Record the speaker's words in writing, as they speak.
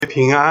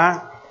平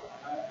安。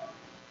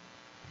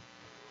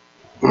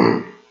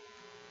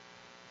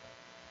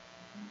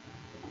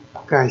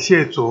感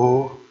谢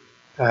主，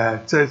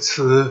这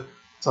次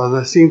照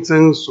着新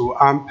增所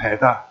安排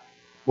的，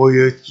我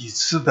有几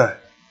次的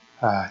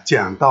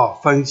讲道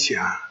分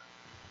享。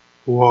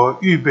我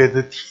预备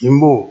的题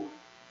目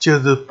就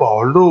是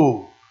保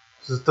罗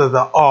是得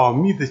到奥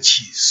秘的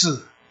启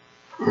示。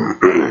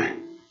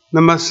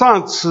那么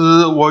上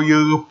次我有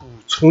个补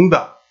充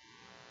的，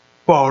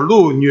保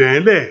罗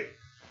原来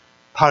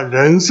他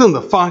人生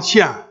的方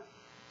向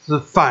是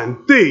反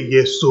对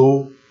耶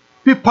稣，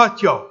逼迫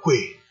教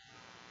会，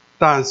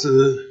但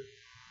是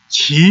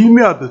奇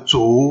妙的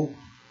主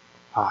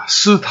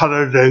使他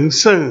的人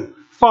生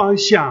方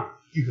向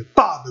一个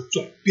大的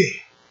转变，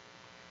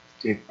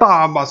在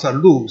大马色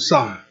路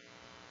上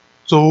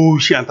主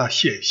向他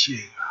显现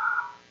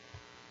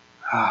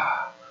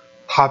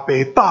他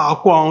被大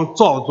光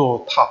照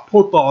着，他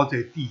扑倒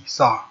在地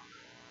上，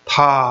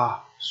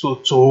他说：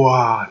主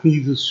啊，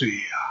你是谁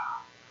啊？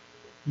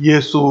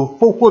耶稣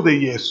复活的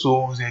耶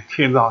稣在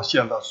天上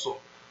向他说：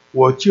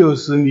我就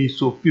是你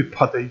所逼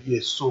迫的耶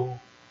稣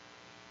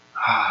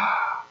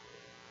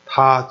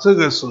他这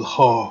个时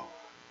候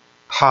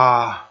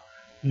他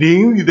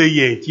灵里的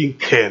眼睛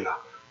开了，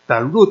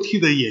但肉体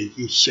的眼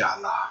睛瞎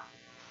了。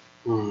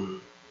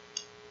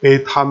被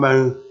他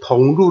们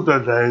同路的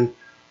人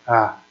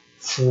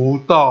扶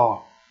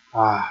到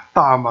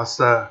大马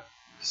色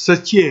世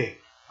界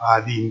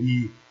里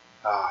面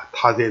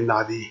他在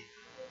那里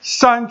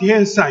3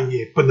天3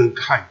夜不能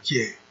看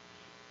见，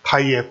他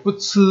也不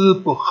吃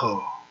不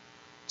喝。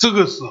这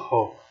个时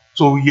候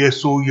主耶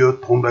稣又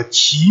动了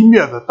奇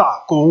妙的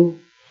大功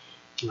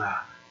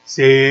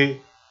在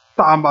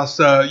大马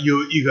色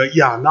有一个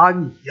亚拿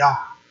尼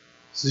亚，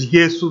是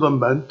耶稣的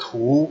门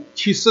徒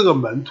70个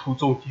门徒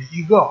中间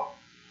一个，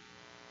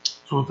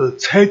主的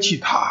差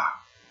遣他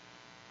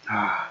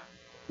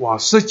往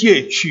世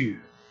界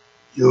去。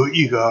有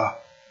一个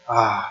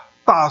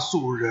大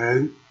数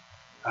人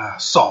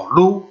扫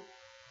路，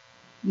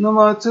那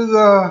么这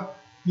个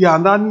亚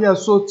拿尼亚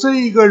说，这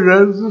一个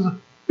人是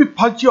逼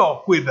迫教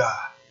会的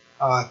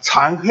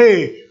残害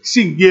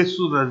信耶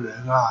稣的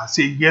人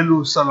在耶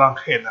路撒冷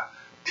害的，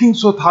听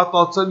说他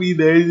到这里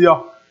来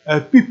要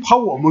逼迫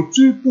我们，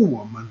追捕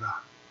我们的。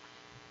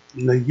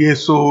那耶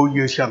稣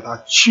又向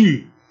他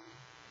去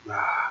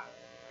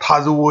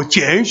他是我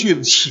拣选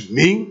的器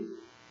皿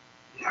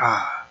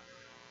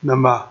那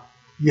么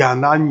亚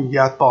拿尼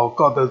亚祷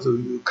告的时候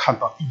又看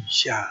到异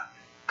象，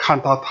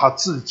看到他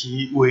自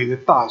己为一个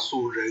大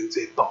数人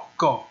在祷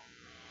告，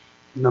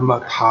那么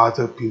他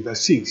就凭着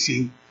信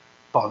心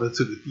到了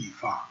这个地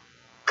方，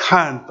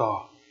看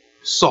到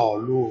扫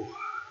罗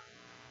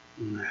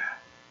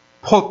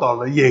扑倒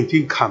了，眼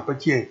睛看不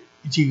见，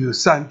已经有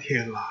3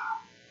天了。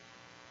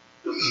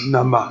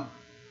那么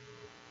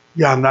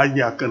亚拿尼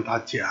亚跟他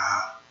讲，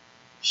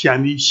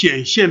向你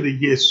显现的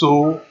耶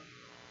稣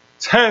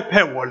差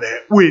派我来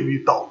为你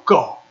祷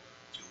告，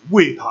就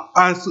为他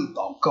安守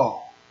祷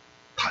告。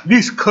他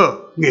立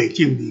刻眼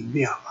睛明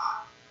亮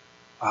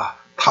了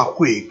他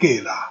悔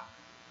改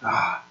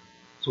了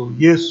主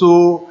耶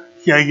稣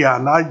向亚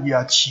拿尼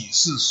亚启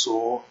示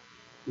说，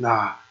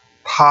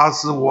他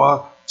是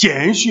我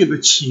拣选的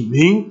器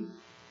皿，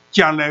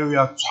将来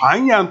要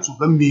传扬主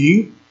的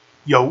名，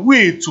要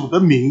为主的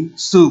名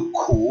受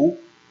苦。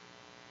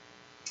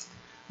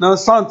那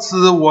上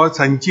次我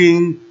曾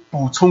经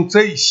补充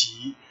这一些，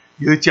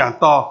有讲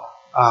到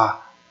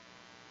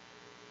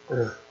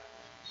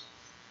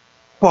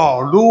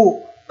保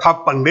罗他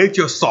本来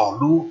叫扫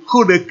罗，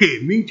后来改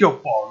名叫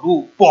保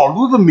罗。保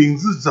罗的名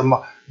字是什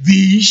么？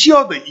微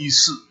笑的意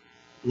思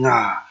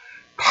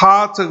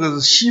他这个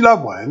是希腊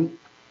文，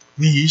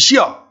微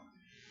笑。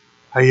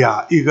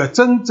一个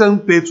真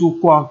正被主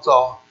光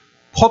照，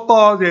扑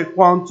倒在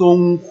光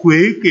中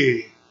悔改，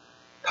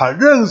他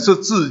认识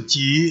自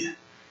己，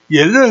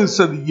也认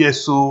识了耶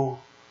稣，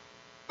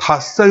他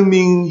生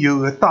命有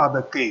个大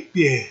的改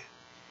变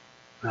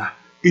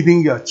一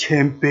定要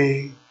谦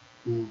卑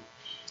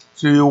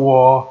所以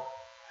我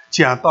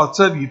讲到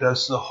这里的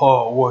时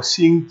候，我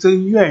心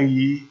真愿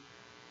意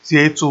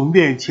在主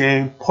面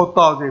前扑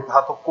倒在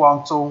他的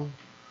光中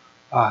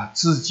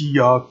自己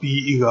要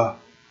比一个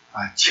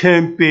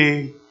谦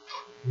卑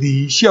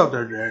微笑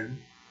的人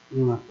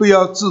不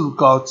要自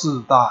高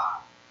自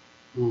大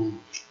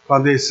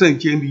刚才圣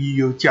经里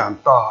有讲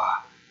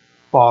到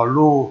保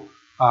罗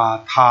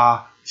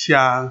他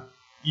向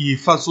以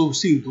弗所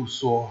信徒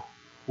说，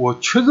我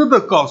确实的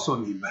告诉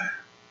你们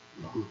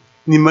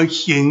你们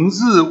行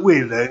事为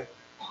人，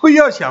不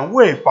要像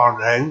外邦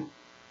人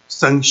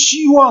生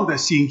虚妄的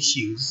心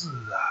行事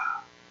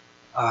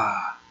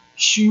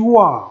虚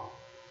妄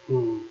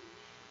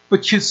不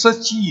切实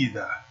际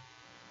的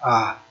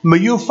没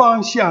有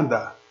方向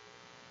的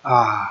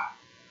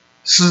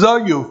时而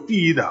有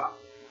非的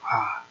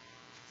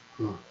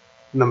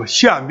那么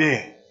下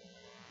面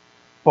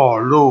保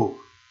罗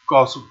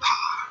告诉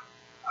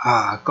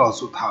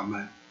他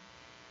们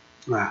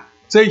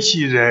这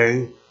些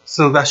人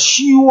生着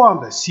虚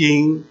妄的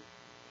心，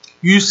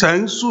与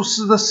神所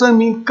赐的生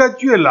命隔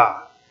绝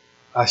了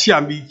啊。下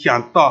面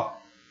讲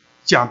到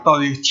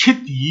的七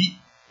敌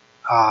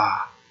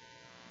啊，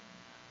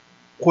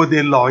或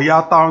者老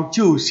亚当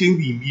救星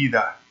里面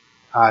的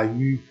啊，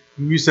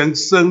与神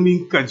生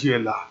命隔绝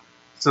了，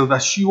走到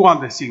虚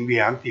妄的心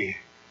2点。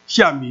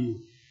下面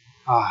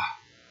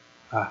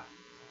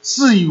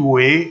自以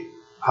为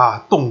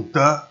懂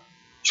得，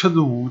却是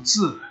无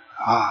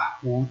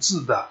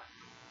知的，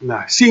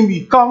那心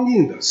里刚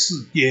硬的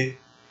4点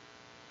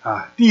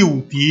第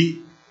5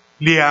敌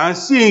良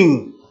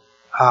心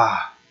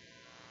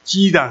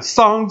既然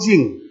伤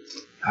尽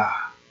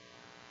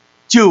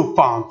就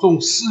放纵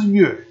私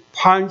欲，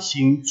攀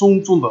行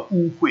种种的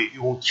污秽，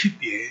用7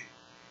点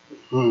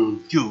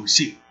救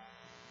性。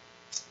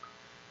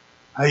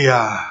哎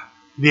呀，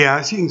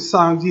良心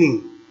伤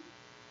尽，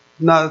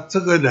那这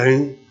个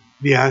人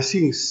良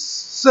心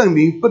圣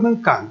灵不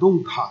能感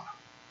动他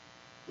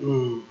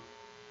了，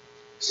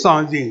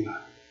伤尽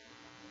了，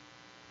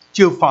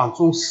就放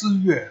纵私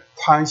欲，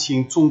攀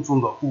行种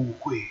种的污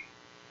秽。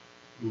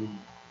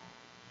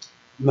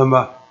那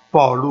么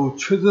保罗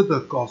确实的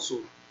告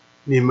诉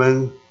你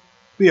们，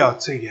不要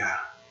这样，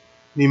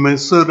你们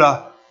受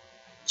了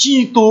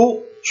基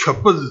督却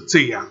不是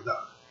这样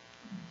的。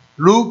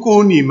如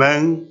果你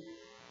们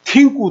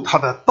听过他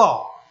的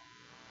道，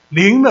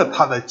领了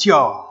他的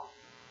教，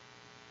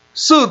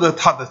受了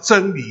他的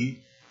真理，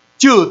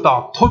就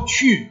当脱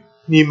去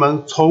你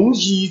们从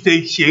前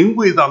在行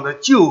为上的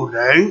旧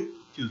人，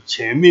就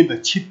前面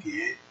的7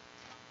点。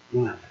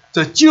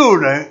这旧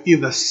人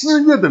因着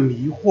私欲的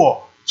迷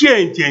惑，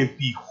渐渐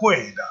变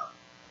坏的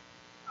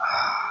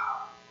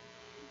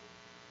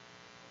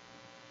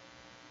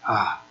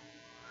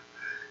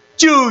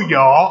就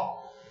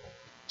要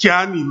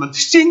将你们的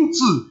心智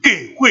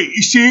改回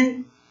一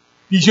新。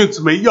弟兄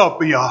姊妹，要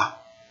不要？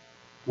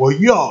我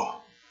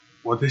要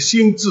我的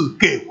心智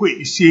改回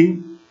一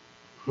新，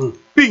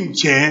并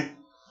且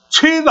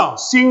穿上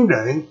新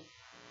人。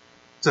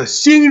这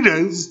新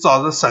人是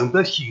照着神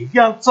的形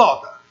象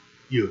造的，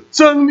有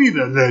真理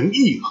的仁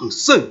义和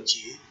圣洁。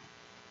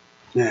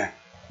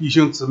弟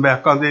兄姊妹，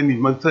刚才你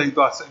们这一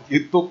段圣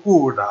经读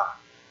过了，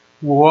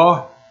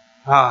我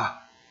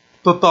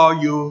读到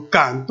有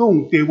感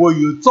动，对我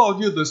有造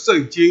就的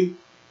圣经，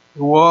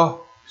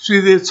我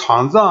睡在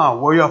床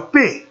上我要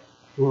背，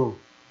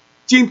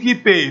今天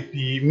背一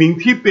遍，明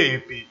天背一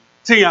遍，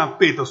这样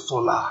背得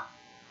熟了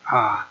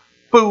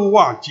不会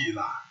忘记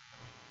了。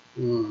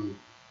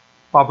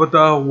巴不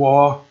得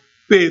我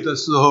背的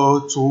时候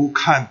主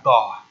看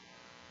到，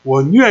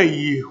我愿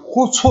意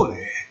活出来。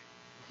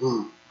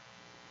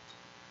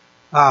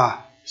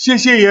谢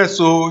谢耶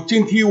稣。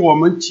今天我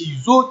们继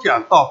续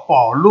讲到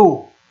保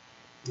罗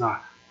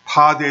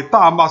他在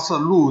大马士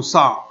路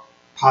上，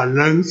他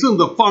人生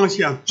的方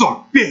向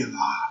转变了，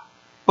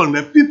本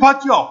来逼迫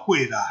教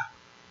会的，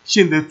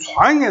现在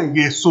传扬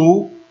耶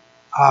稣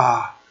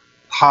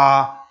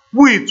他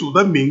为主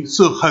的名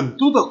受很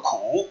多的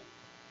苦。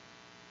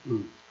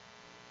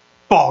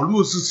保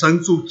罗是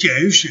神所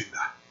拣选的，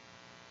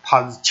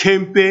他是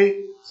谦卑，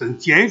神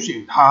拣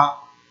选他，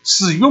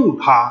使用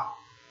他。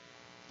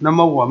那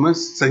么我们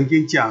曾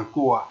经讲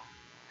过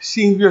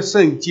新约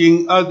圣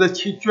经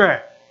27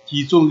卷，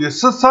其中有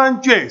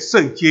13卷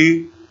圣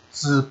经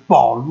是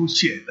保罗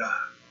写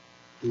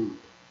的。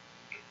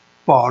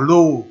保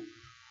罗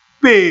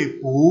被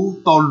捕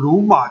到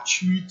罗马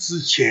区之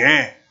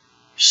前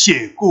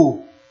写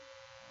过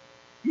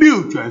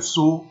6卷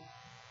书。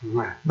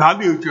哪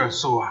6卷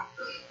书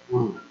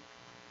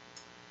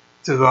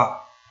这个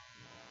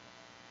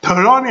头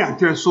上2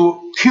卷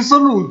书帖撒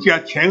罗尼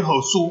迦前后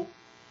书，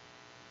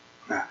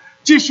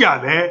接下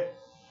来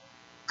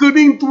哥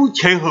林多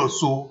前后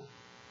书，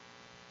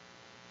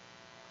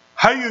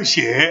还有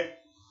写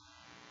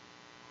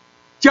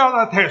加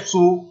拉太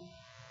书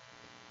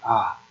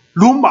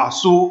罗马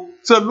书。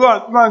这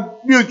乱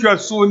6卷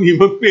书你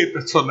们背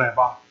得出来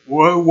吧？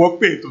我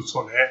背得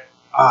出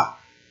来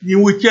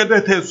因为加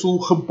拉太书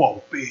很宝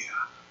贝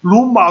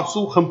罗马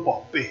书很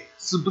宝贝，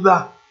是不是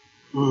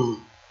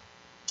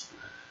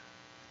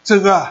这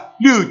个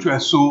6卷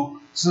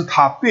书是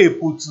他被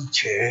捕之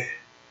前。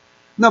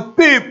那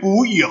被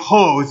捕以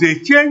后，在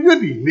监狱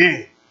里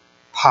面，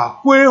他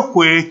关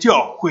怀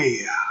教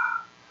会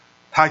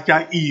他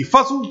将以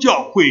弗所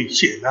教会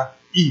写了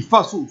以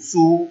弗所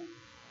书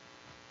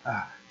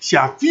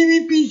向腓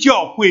立比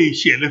教会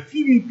写了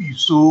腓立比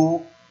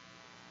书，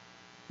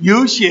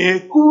有写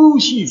哥罗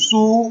西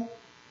书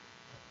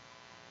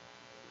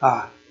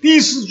第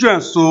4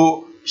卷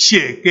书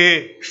写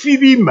给腓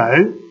利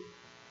门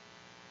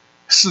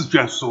，4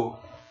卷书，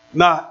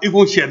那一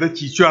共写了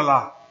几卷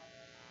了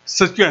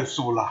？10卷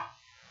书了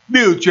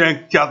，6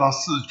卷加上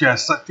4卷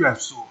，10卷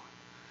书。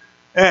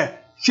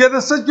写了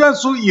10卷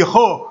书以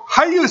后，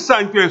还有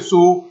3卷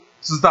书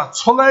是他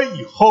出来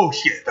以后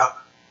写的，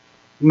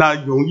那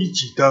容易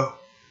记得，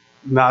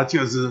那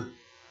就是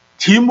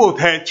提摩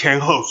太前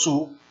后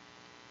书，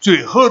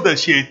最后的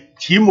写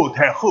提摩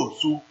太后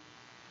书，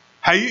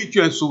还有1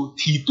卷书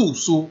提督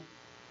书。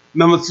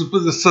那么是不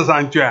是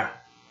13卷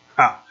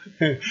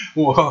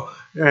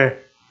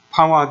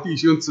盼望弟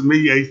兄姊妹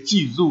也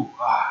记住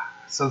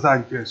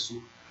13卷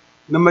书。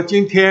那么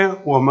今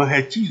天我们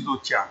还继续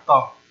讲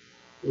到，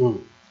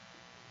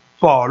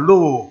保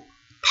罗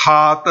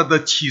他得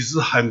的启示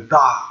很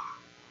大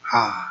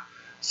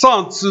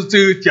上次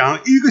只有讲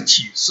一个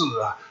启示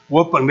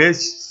我本来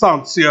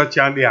上次要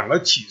讲2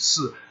个启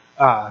示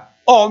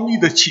奥秘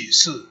的启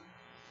示，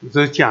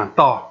就讲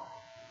到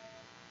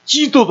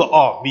基督的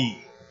奥秘，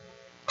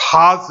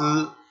他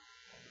是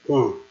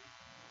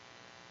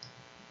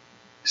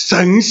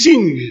神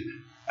性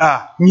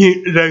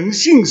人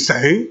性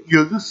神，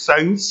又是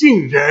神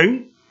性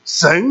人，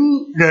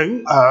神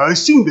人而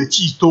性的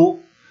基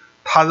督，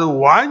他是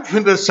完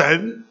全的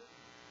神，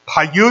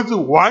他又是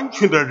完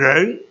全的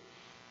人，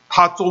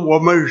他做我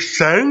们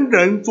神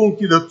人中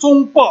间的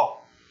中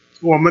保，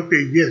我们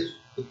对耶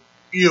稣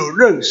有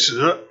认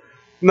识。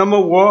那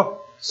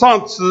么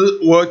上次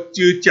我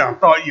就讲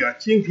到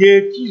今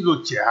天继续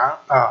讲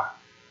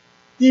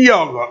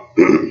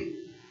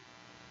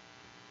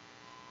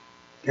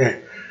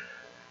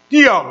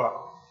第二个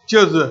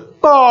就是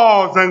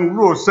道成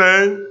肉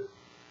身，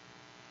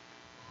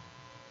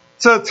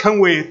这称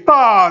为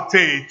大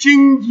哉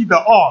经义的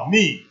奥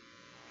秘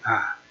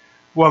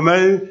我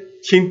们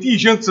请弟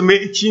兄姊妹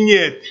一起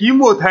念提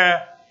摩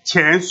太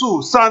前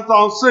书3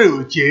章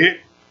15节，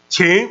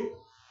请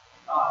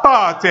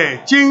大哉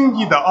经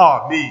义的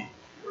奥秘，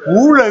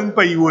无人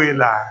不以为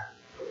然，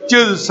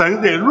就是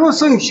神在肉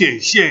身显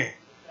现，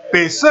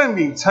被圣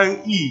灵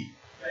称义，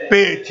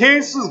被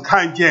天使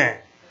看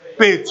见，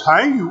被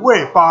传于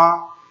外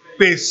邦，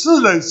被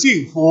世人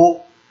信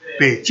服，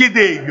被接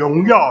待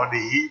荣耀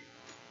里。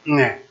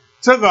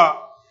这个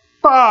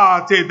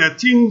大哉的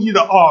经义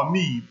的奥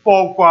秘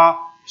包括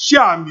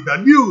下面的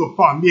6个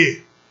方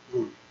面。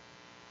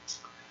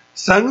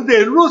神在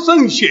肉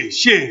身显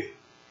现，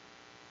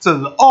这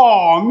是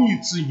奥秘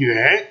之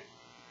源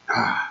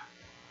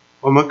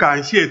我们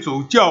感谢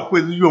主，教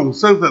会是永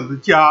生者的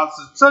家，是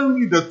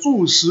真理的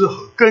柱石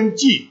和根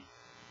基。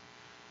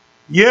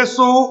耶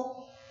稣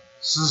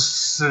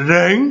是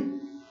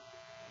人，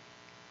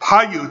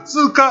他有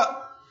资格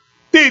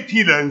代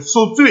替人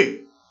赎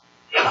罪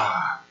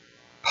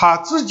他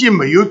自己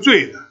没有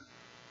罪的，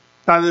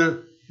但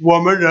是我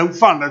们人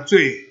犯了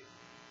罪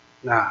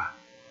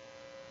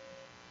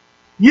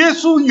耶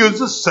稣又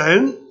是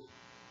神，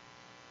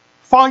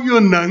方有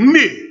能力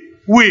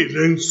为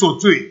人赎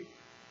罪。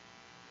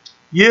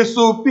耶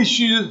稣必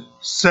须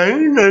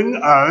神人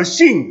而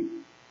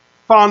信，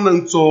方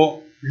能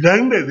做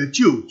人类的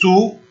救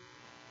主，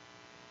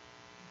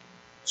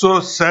做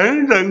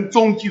神人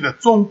中间的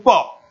中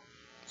保。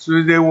所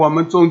以在我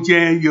们中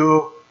间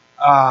有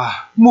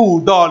慕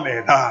道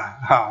来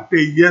的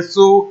对耶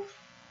稣，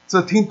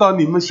只听到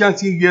你们相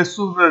信耶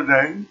稣的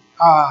人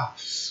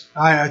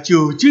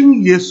究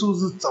竟耶稣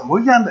是怎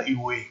么样的一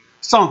位？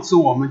上次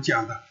我们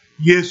讲的，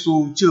耶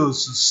稣就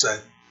是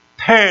神，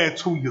太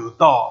初有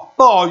道，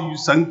道与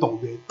神同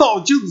在，道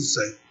就是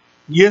神，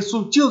耶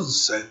稣就是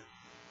神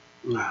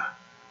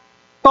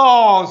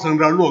道成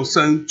了肉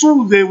身，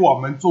住在我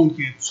们中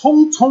间，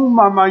充充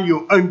满满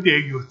有恩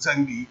典有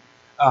真理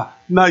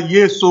那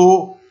耶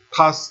稣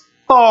他是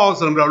道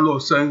成了肉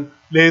身，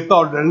来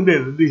到人类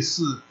的历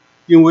史，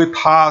因为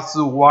他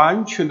是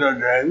完全的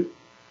人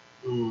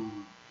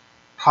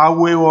他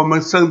为我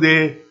们生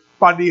在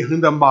伯利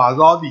恒的马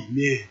槽里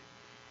面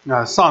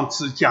上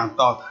次讲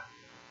到的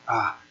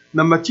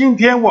那么今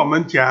天我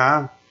们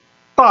讲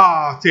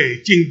大哉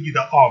经义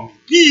的奥秘。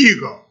第一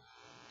个，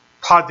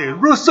他在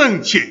肉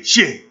身显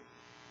现，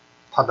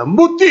他的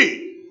目的，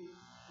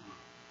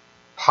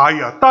他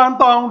要担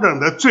当人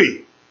的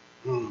罪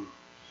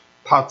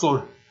他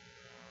做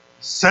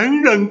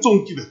神人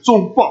中间的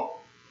中保。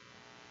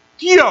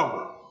第二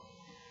个，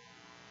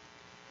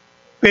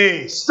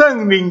被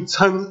圣灵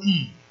称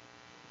义，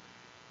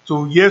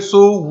主耶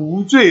稣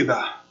无罪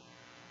的，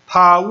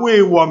他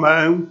为我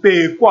们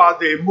被挂在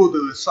木头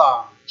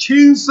上，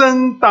亲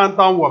身担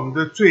当我们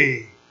的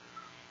罪。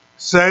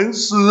神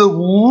是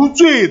无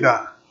罪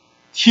的，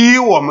替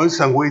我们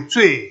成为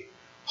罪，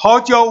好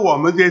叫我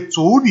们在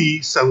主里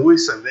成为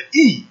神的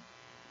义。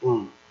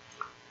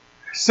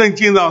圣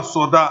经上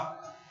说的，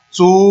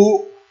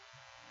主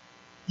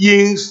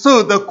因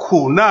受的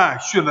苦难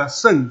学了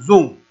圣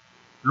容。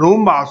罗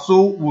马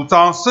书5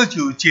章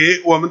19节，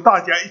我们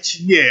大家一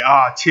起念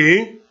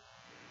请。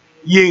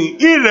因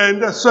一人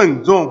的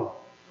顺从，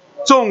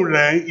众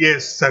人也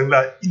成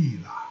了义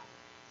了。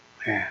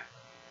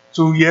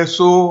主耶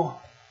稣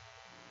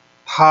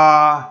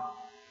他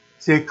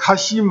在客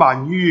西马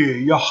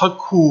尼要喝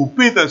苦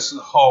杯的时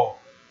候，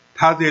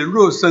他在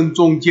肉身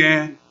中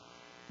间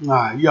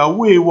要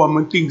为我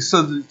们钉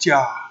十字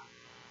架，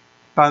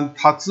但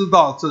他知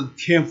道这是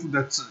天父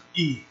的旨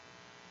意，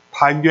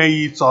他愿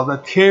意照着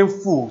天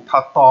父，他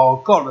祷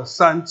告了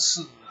3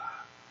次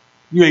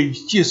愿意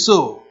接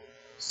受。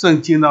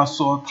圣经上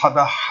说他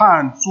的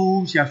汗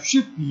珠像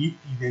血滴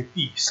滴在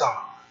地上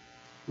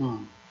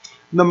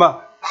那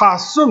么他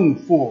顺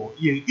服，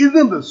因一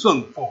人的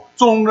顺服，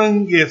众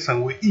人也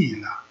成为义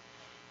了。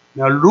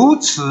那如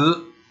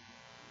此，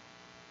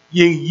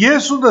因耶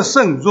稣的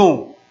圣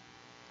容，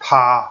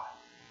他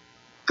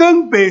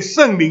更被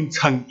圣灵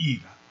称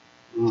义了。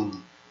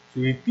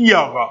所以第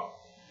二个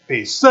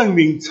被圣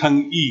灵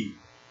称义，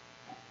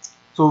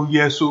主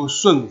耶稣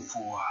顺服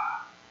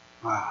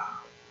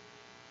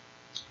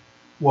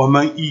我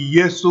们以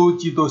耶稣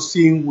基督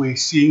心为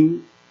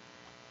心，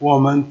我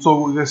们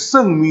作为一个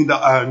圣灵的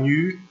儿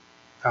女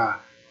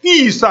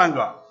第三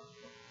个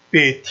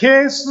被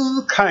天使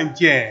看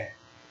见。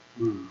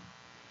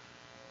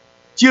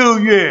旧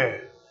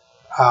约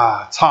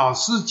创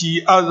世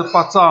纪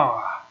28章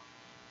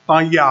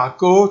当雅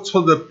各出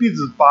了毕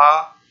士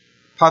巴，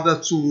他的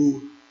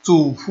祖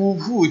父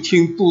父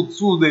亲都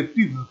住在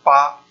毕士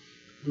巴，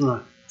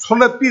出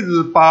了毕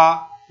士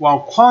巴往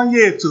旷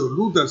野走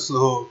路的时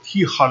候，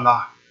天黑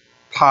了，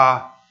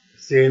他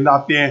在那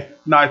边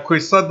拿一块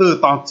石头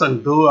当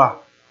枕头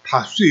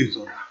他睡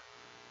着了。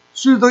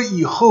睡着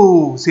以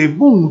后，在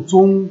梦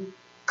中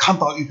看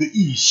到一个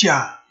异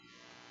象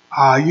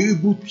有一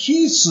部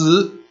天使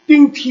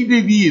顶天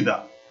立地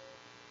的，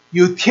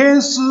有天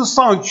使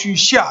上去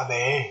下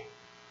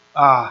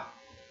来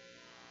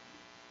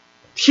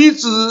梯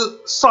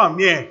子上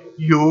面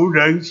有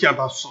人向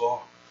他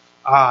说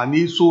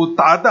你所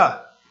答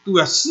的都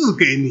要赐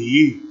给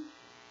你。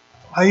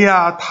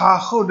他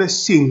后来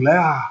醒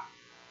了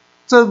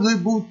这是一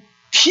部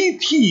天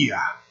梯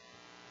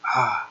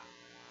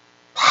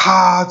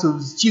他就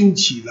是惊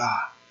奇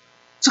了。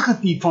这个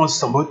地方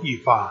什么地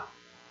方？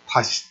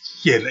他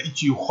写了一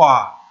句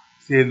话，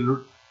在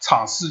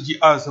创世纪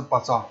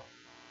28章，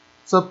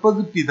这不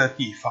是别的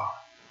地方，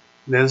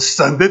那是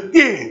神的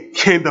殿，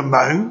天的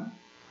门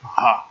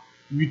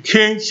与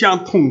天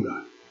相通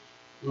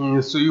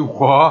的。所以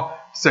我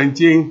曾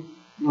经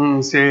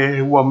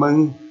在我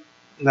们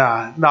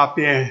那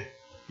边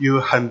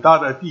有很大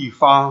的地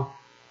方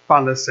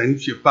放了神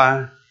学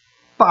班，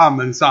大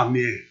门上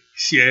面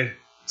写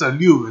这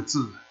6个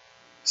字，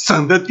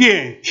神的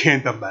殿，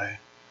天的门。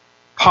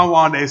盼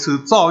望来受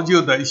造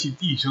就的一些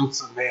弟兄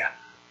姊妹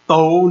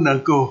都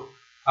能够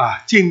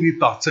经历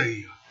到这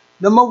样。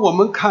那么我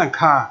们看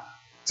看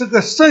这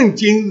个圣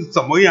经是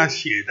怎么样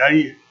写的。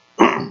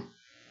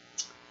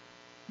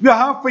约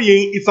翰福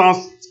音1章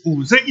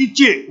51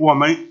节，我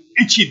们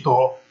一起读，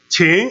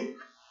请。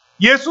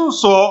耶稣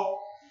说，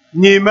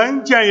你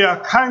们将要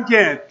看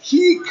见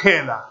天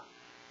开了，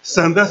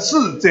神的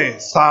使者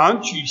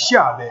上去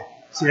下来，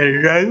在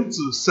人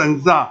子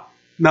身上。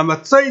那么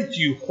这一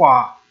句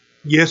话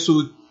耶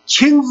稣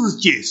亲自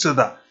解释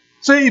的，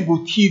这一部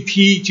天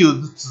梯就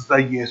是指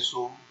的耶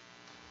稣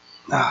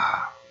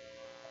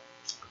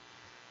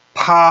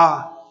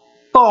他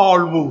道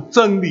路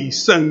真理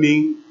生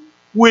命，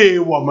为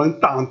我们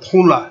打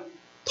通了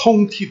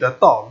通天的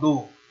道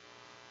路，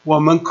我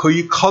们可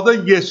以靠着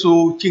耶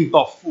稣进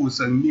到父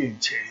神面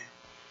前。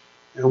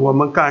我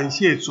们感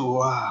谢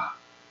主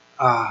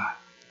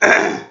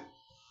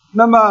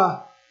那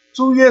么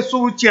主耶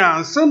稣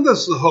降生的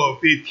时候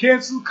被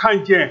天使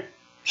看见，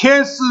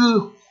天使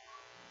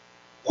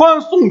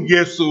欢送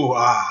耶稣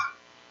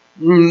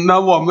那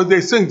我们在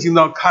圣经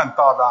上看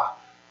到的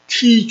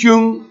天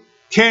君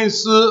天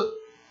使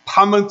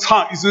他们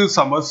唱一首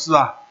什么诗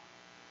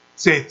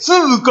在至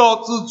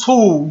高之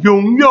处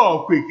荣耀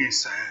归给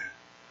神，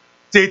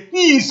在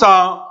地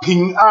上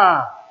平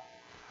安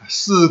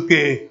是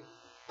给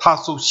他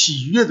所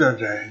喜悦的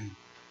人。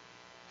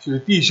所以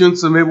弟兄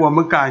姊妹，我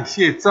们感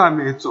谢赞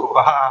美主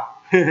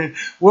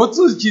我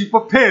自己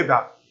不配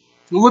的，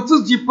我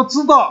自己不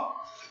知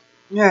道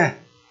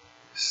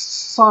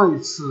上一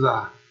次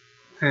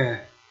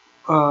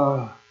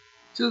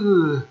就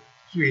是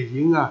最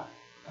近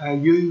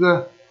有一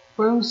个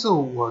分手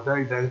我的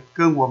人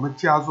跟我们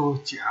家族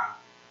讲，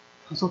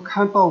他说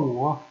看到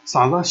我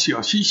长得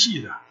小细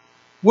细的，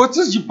我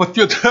自己不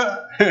觉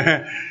得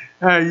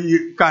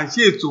感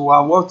谢主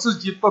我自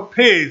己不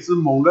配，是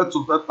蒙了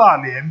主的大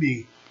怜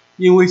悯，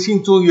因为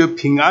心中有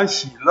平安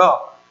喜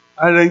乐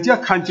人家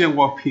看见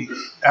我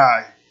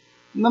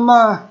那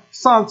么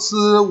上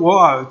次我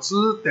儿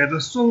子带着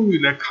孙女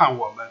来看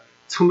我们，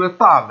成了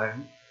大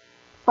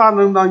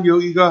人呢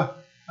有一个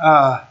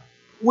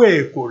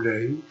外国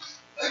人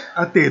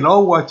对了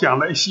我讲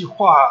了一些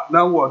话，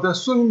那我的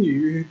孙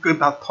女跟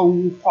他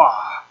通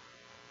话，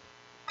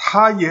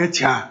他也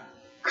讲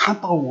看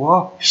到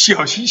我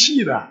小细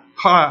细的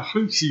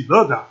很喜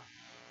乐的。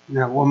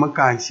那我们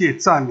感谢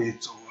赞美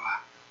主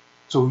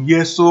主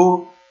耶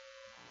稣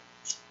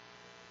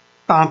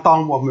担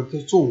当我们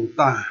的重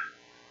担，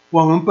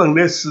我们本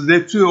来是在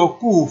罪恶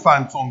过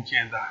犯中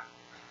间的，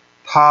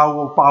他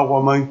把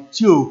我们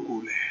救过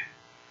来，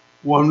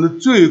我们的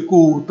罪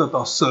过得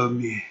到赦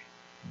免，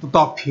得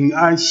到平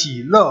安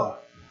喜乐。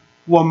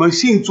我们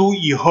信主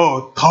以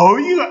后头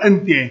一个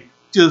恩典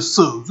就是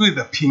守罪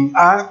的平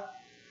安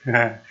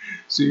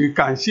所以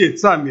感谢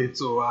赞美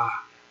主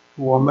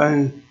我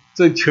们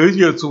正求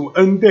主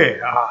恩待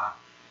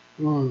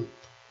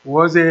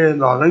我在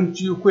老人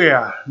聚会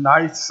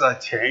那一次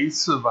前一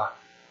次吧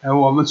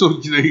我们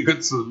中间的一个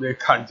姊妹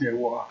看见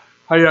我，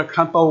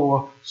看到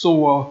我说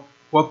我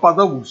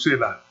85岁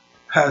了，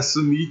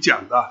是你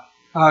讲的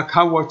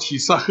看我气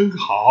色很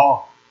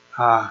好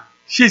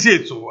谢谢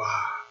主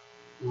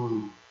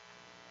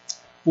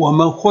我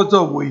们或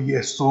者为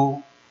耶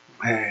稣，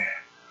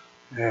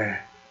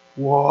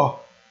我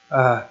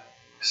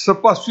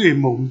18岁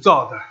蒙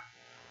召的，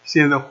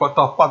现在活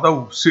到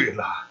85岁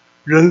了，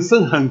人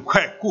生很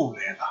快过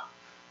来了，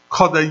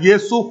靠着耶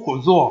稣活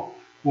着，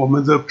我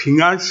们就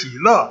平安喜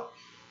乐。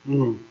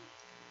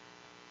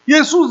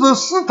耶稣在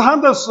试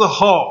探的时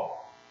候，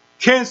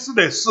天使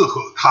来侍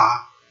候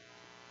他。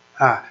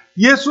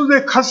耶稣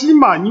在客西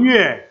马尼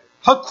园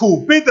他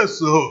苦悲的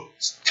时候，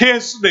天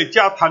使来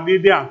加他力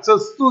量，这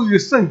是都有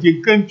圣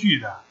经根据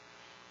的。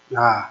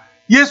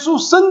耶稣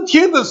升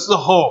天的时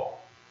候，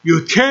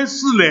有天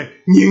使来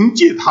迎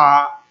接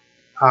他。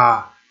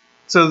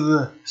这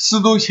是使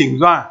徒行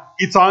传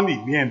1章里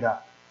面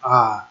的。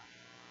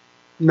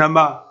那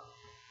么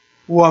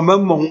我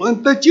们蒙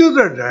恩得救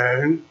的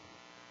人，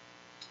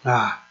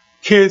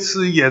天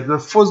使也是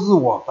服侍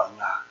我们。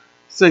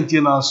圣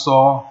经上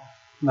说，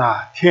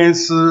天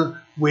使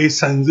为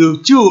承受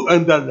救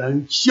恩的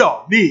人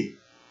效力，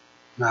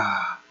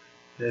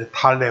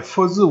他来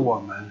服侍我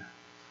们。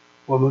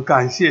我们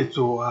感谢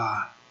主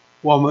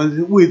我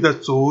们为了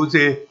主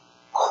在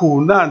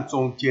苦难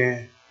中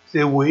间，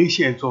在危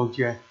险中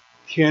间，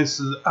天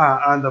使暗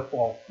暗的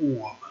保护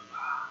我们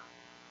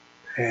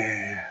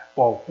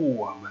保护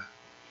我们。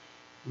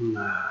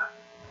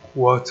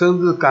我真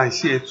是感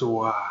谢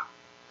主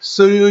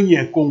11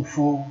年功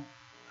夫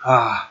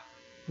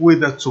为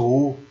了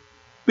主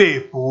被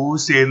捕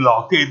在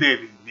劳改队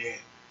里面，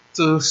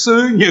这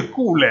11年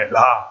过来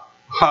了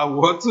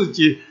我自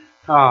己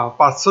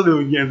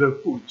86年都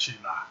过去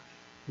了。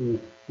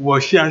我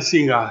相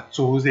信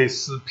主才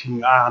是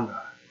平安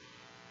的。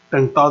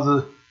等到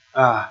是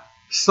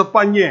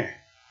18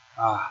年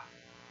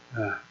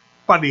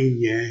80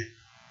年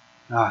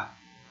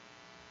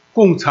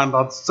共产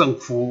党政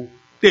府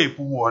逮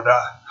捕我的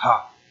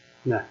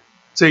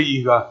这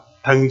一个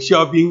邓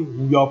小平、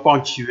吴耀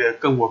邦起来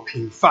跟我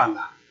平反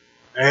了。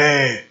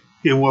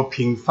给我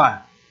平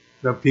反。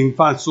这平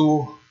反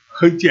书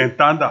很简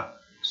单的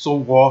说，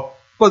我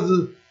不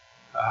是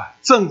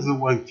政治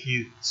问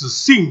题，是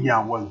信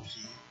仰问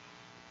题。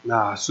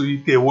所以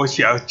给我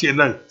写个结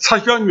论，撤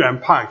销原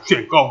判，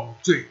宣告无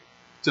罪，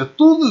这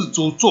都是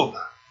主做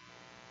的。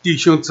弟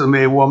兄姊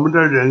妹，我们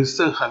的人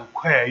生很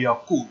快要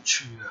过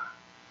去的，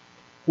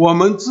我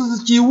们自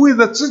己为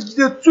了自己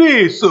的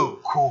罪受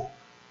苦，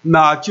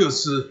那就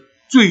是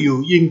罪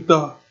有应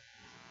得。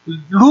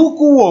如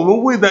果我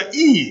们为了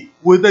义，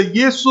为了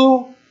耶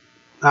稣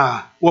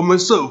我们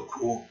受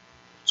苦，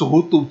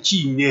主都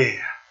纪念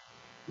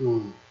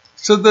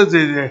实实在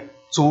在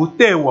主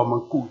带我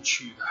们过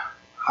去的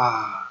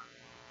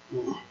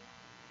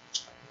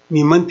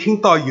你们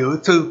听到有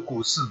这个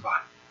故事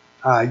吧？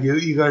有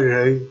一个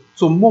人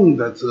做梦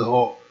的时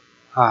候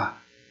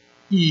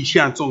意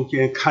象中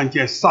间看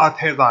见沙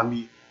滩上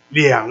面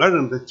2个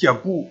人的脚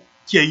步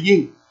脚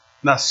印，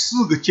那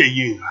4个脚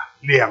印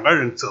2个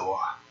人走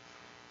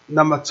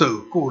那么走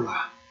过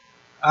了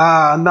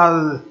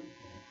那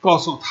告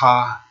诉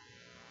他，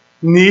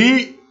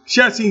你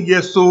相信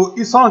耶稣，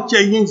一双脚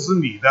印是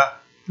你的，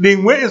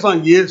另外一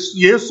双耶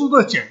稣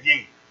的脚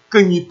印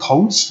跟你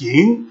同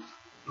行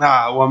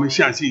我们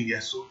相信耶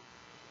稣。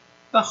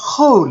但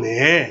后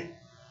来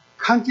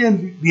看见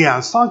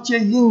2双脚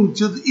印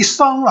就是一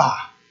双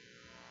了，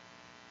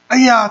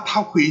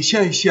他回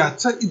想一下，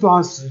这一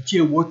段时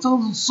间我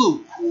真是受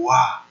苦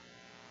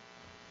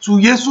主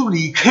耶稣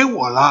离开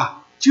我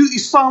了，就一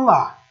双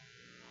了。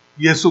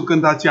耶稣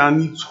跟他讲，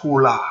你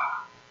错了，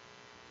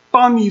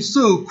当你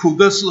受苦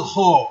的时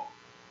候，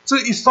这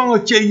一双的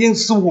脚印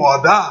是我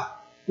的，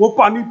我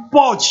把你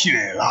抱起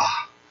来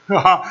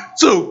了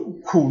走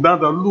苦难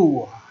的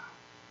路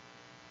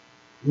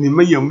你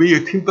们有没有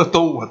听得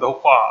懂我的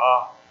话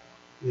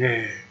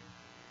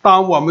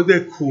当我们在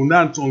苦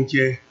难中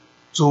间，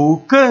主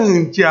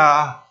更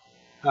加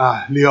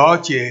了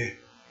解，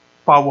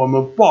把我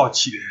们抱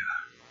起来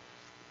了。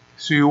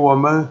所以我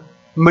们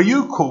没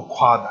有可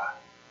夸的，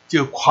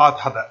就夸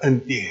他的恩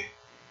典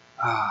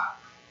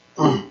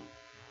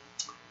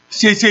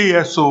谢谢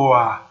耶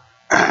稣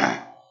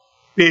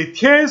被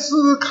天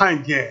使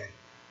看见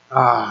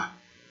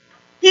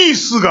第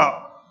4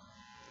个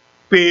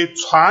被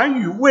传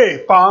于外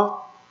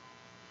邦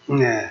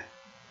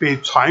被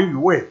传于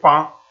外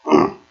邦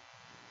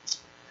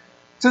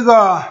这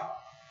个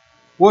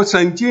我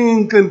曾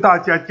经跟大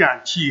家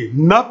讲起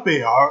诺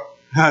贝尔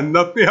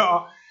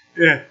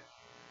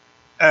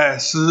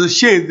是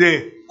现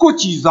在国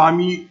际上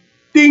面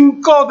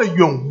顶高的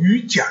荣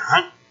誉奖，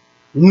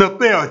诺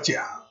贝尔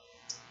奖。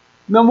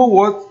那么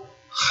我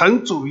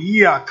很注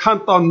意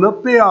看到诺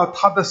贝尔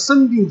他的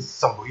生命是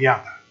怎么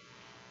样的。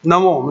那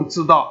么我们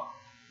知道，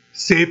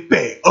在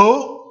北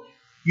欧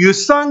有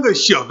3个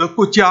小的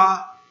国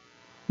家，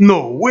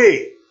挪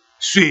威、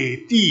瑞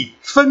典、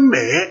芬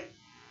兰。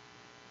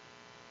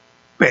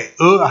北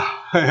欧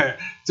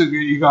这个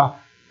一个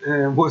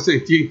我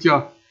曾经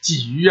叫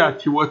鲫鱼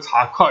替我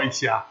查考一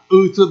下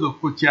欧洲的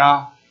国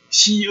家，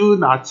西欧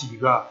哪几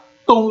个，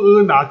东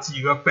欧哪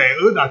几个，北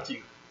欧哪几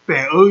个。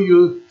北欧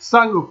有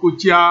3个国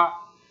家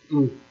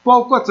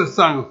包括这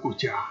3个国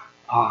家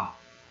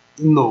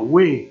挪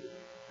威、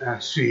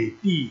水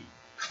地、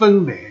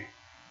芬兰。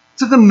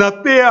这个诺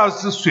贝尔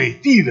是水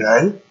地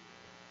人，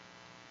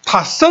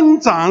他生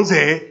长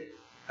在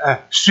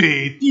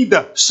水地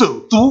的首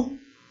都。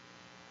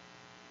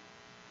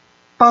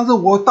当时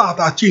我大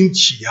大惊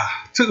奇啊，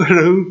这个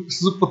人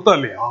是不得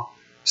了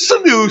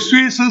，16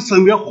岁是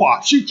成了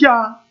化学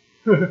家。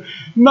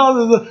那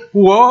是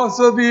我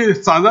这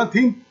里常常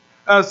听，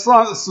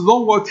始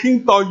终我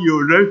听到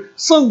有人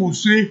15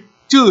岁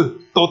就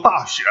读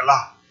大学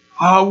了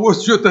啊！我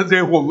觉得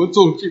在我们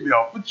中间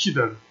了不起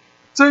的人，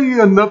这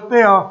个诺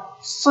贝尔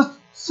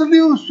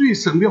16岁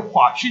成了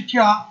化学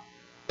家，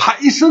他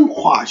一生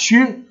化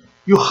学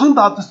有很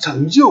大的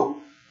成就，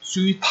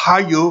所以他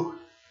有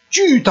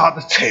巨大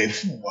的财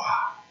富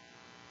啊。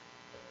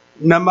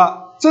那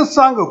么这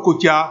3个国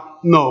家，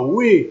挪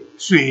威、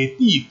水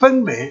地、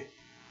芬兰，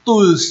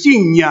都是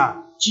信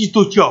仰基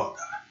督教的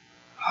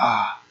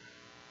啊。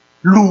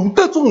路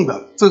德宗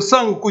的这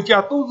3个国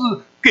家都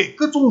是改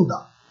革宗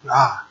的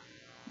啊，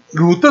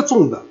路德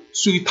宗的，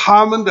所以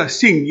他们的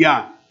信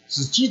仰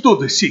是基督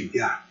的信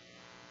仰。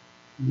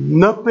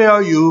诺贝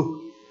尔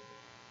有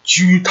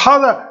巨大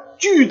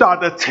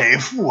的财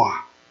富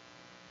啊，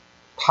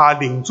他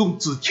临终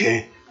之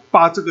前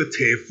把这个财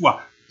富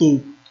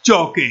都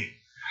交给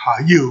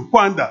有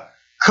关的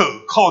可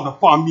靠的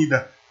方面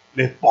的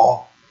来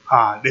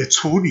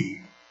处理。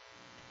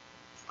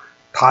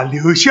他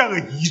留下个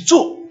遗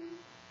嘱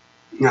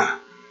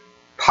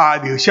他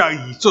留下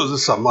遗嘱是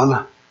什么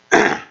呢？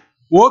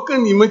我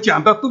跟你们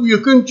讲的都有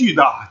根据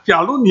的，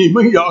假如你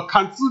们也要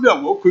看资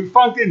料，我可以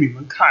放给你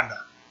们看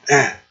的。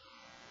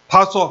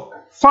他说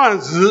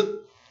凡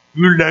是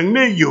与人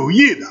类有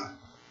益的，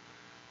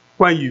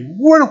关于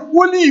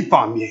物理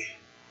方面，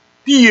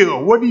第一个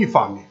物理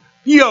方面，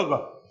第二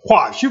个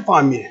化学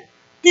方面，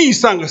第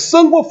3个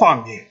生活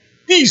方面，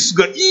第4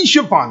个医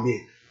学方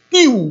面，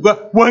第5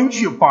个文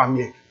学方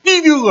面，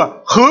第6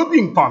个和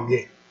平方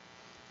面。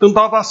等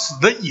到他死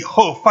了以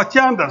后发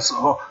奖的时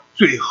候，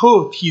最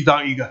后提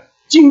到一个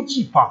经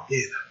济方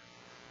面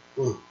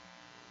的。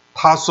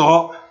他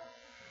说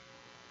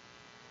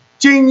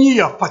今年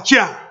要发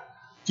奖，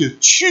就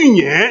去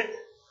年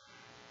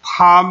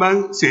他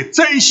们在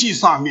这些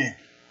上面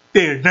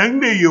对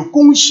人类有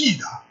贡献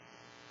的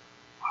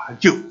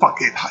就发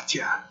给他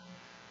奖。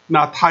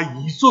那他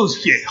遗嘱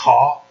写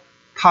好，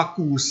他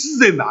过世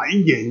在哪一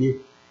年呢？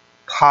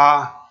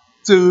他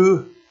这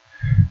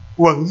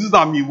文字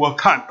上面我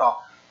看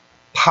到，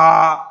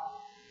他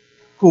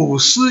过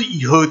世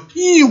以后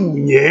第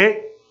5年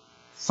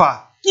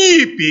发第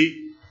一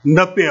笔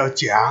诺贝尔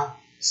奖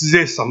是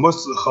在什么时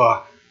候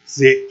啊？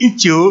是在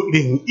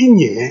1901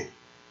年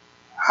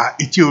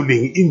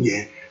1901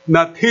年。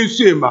那推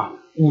算嘛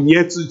，5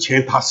年之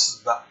前他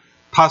死的，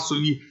他属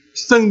于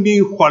生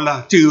命活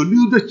了就有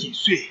60几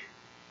岁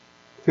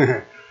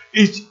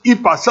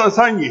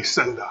，1833年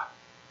生的。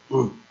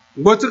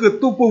我这个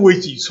都不会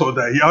记错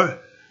的，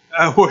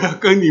我要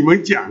跟你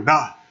们讲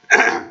的。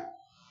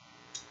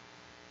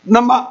那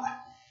么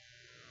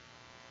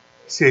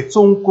在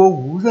中国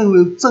无任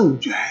何政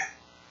权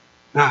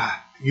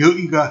有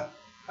一个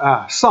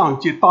上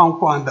级当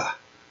官的，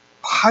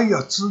他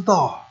要知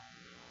道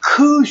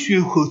科学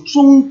和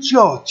宗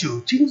教究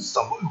竟是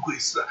怎么一回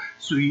事。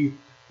所以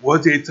我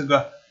在这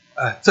个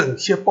政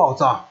协报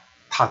上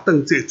他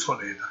登载出来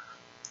的，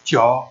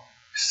叫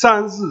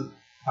3日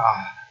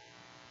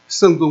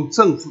孙中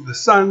政府的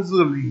3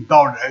日领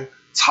导人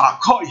查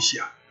考一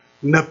下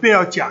诺贝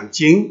尔奖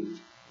金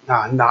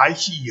哪一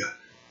些有。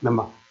那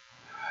么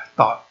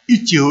到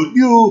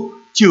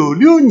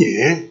1996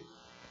年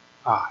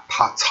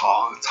他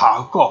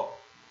查考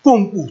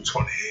公布出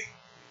来。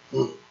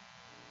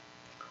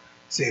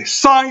在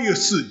上一个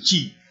世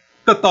纪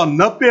得到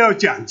诺贝尔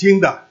奖金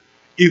的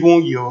一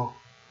共有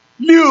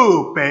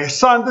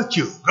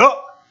639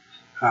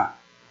个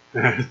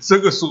这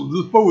个数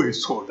字不会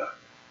错的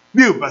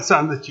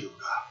，639个。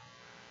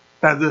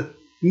但是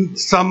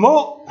什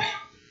么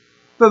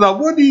得到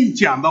物理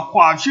奖的、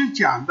化学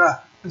奖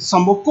的、什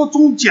么各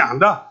种奖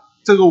的，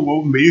这个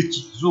我没有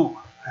记住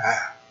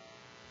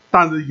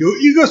但是有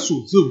一个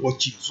数字我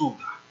记住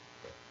的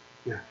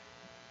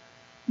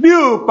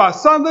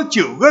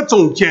，639个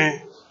中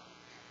间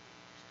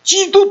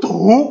基督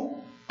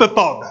徒得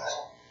到的，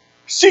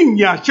信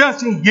仰相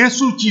信耶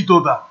稣基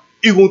督的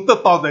一共得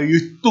到的有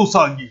多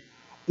少呢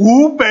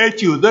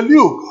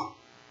？596个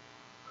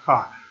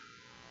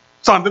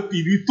占的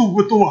比例多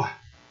不多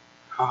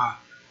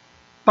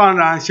当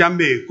然像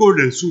美国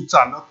人数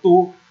占得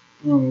多，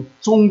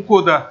中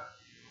国的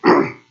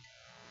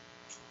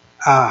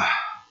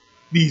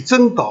李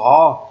政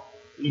道、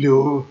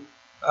刘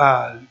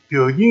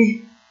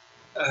英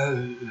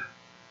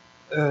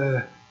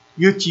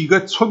有几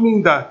个出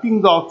名的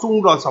丁肇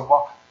中了什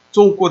么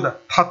中国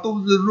的，他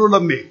都是入了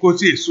美国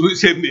籍，所以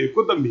在美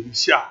国的名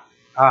下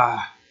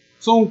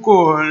中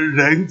国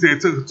人在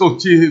这个中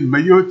间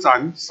没有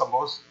占什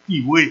么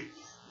地位。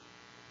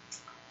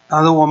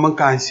但是我们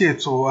感谢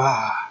主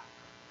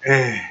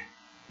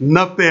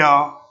诺贝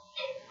尔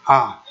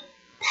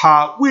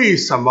他为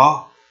什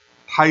么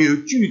他有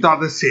巨大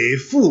的财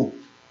富，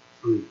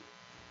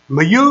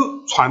没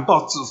有传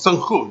到子孙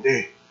后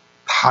代，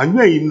他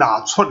愿意拿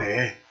出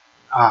来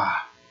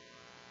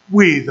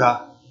为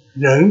着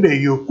人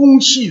类有贡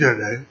献的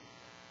人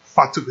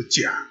发这个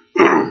奖。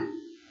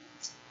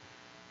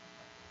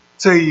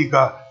这一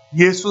个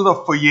耶稣的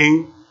福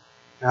音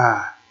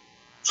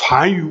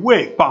传于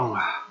外邦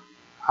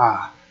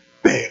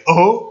北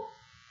欧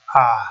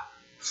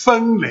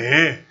芬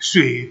兰、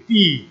水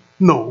地、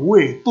挪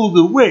威都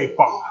是外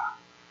邦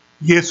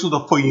耶稣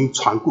的福音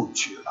传过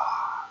去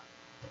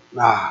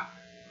了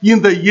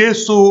因着耶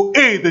稣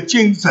爱的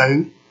精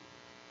神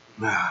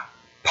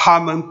他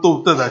们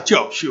都得了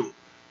教训。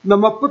那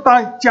么不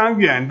但讲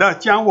远的，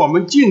讲我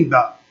们近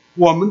的，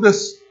我们的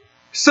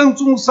孙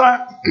中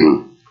山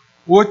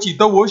我记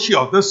得我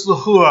小的时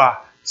候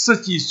10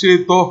几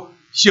岁读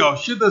小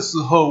学的时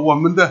候，我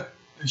们的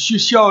学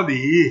校里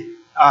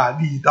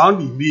礼堂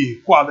里面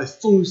挂了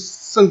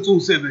孙中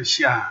山的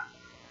像，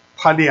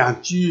他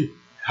2句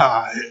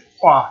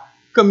话：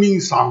革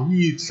命尚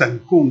未成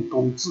功，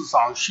同志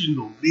尚需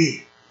努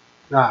力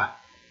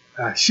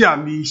下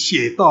面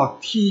写到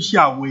天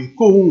下为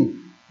公，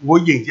我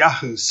印象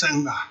很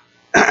深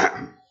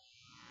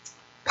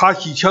他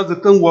以前是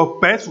跟我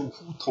白祖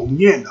父同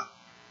年的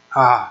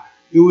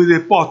因为在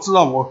报纸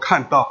上我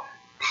看到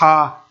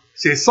他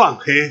在上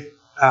海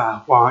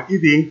王一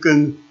林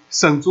跟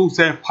孙中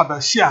山拍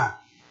的像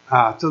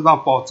这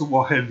张报纸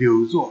我还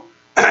留着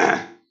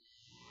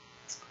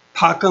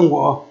他跟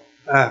我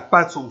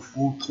白祖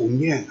父同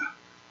年的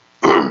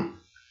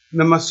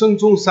那么孙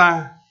中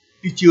山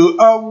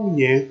1925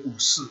年过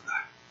世的。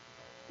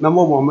那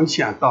么我们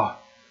想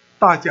到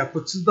大家不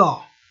知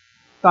道，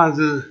但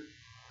是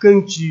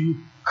根据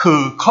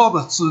可靠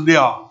的资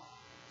料，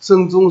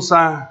孙中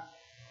山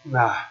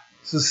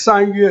是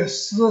3月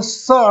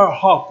12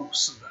号过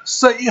世的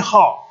，11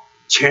号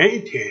前一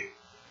天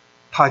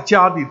他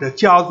家里的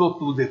家属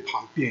都在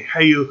旁边，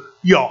还有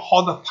要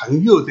好的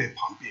朋友在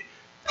旁边，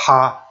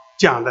他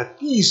讲了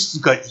第4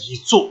个遗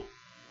嘱，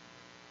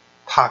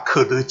他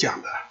口头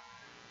讲的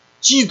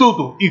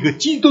一个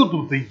基督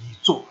徒的遗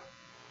嘱。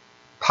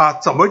他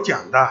怎么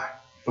讲的？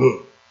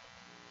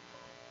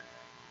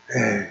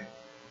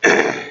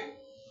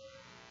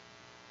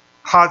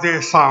他在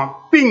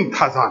病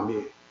榻上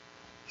面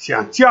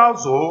向家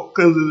属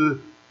跟是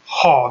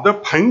好的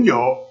朋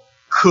友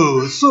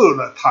口述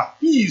了他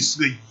第4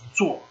个遗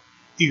嘱，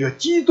一个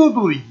基督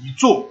徒的遗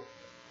嘱。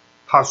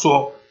他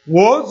说：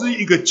我是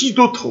一个基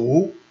督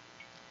徒，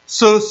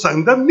受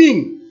神的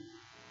命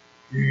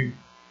与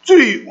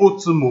罪恶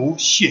之魔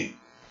显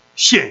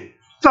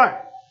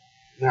在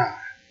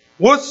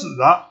我死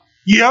了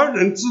也要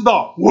人知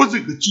道我是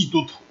个基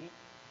督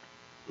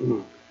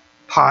徒。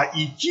他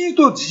以基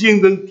督的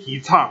精神提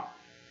倡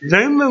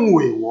人人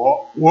为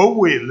我，我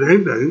为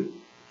人人。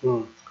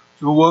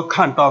我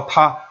看到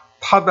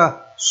他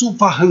的书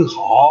法很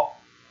好，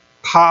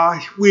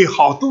他为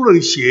好多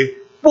人写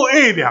不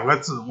爱2个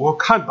字，我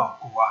看到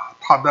过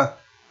他的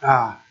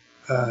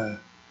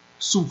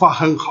书法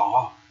很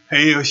好，还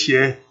有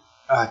写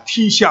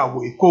天下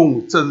为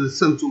公，这是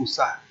孙中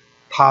山，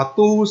他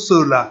都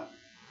受了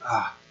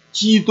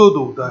基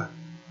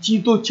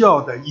督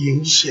教的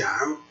影响。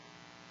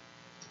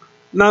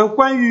那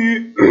关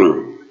于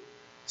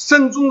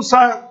孙中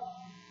山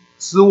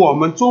是我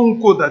们中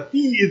国的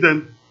第一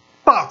任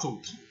大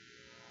总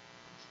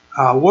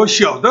统我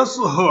小的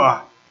时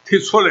候提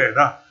出来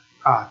的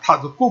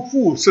他是国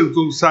父孙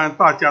中山，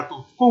大家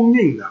都公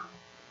认的。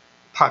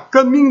他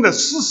革命了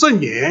40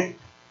年，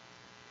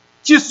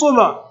结束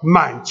了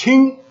满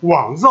清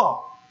王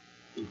朝，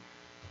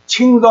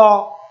清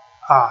朝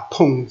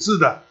统治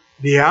的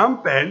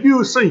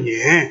260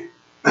年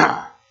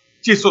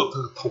结束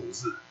这个统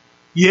治，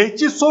也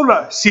结束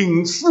了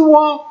秦始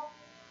皇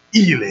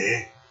以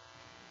来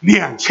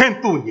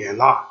2000多年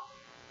了。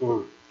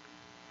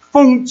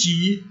封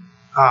建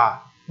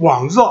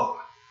王朝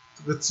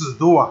这个制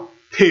度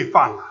推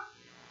翻了。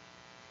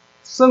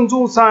孙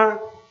中山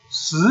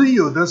是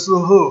有的时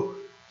候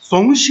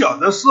从小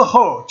的时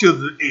候就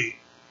是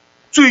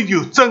追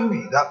求真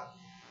理的。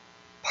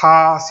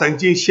他曾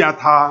经向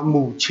他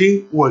母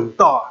亲问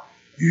到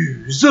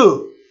宇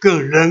宙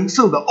跟人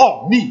生的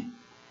奥秘。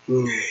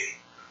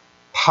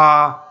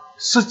他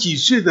10几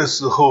岁的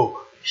时候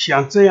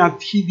像这样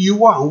天地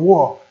万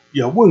物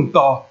也问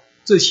到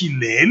这些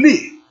来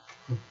历，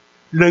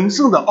人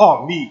生的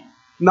奥秘，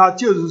那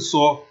就是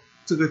说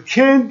这个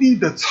天地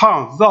的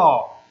创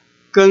造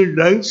跟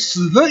人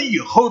死了以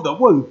后的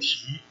问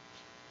题。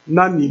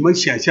那你们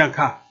想想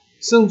看，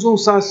孙中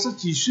山10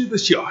几岁的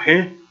小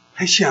孩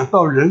还想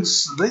到人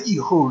死了以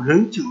后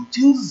人究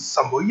竟是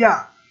什么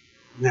样。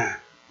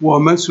我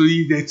们所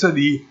以在这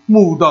里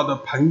慕道的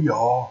朋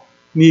友，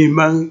你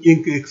们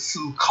应该思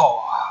考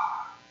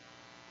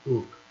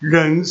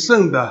人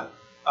生的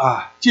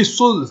结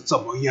束是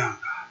怎么样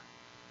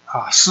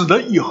的死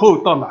了以后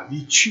到哪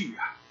里去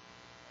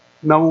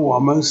那么我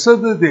们实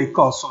在地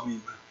告诉你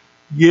们，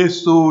耶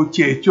稣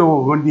解决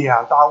我们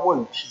2大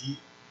问题。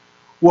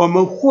我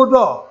们活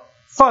着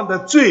犯的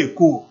罪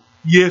过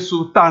耶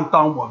稣担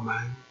当我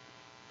们，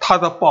他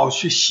的宝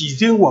血洗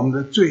净我们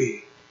的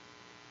罪。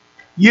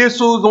耶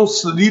稣从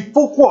死里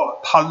复活，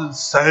他是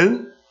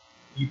神，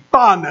以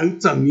大能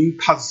证明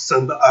他是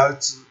神的儿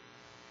子，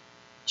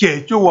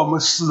解决我们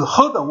死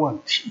后的问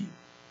题。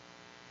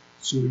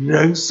所以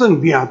人生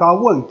两大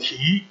问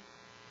题，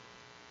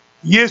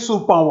耶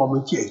稣帮我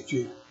们解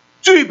决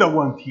罪的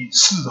问题，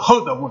死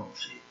后的问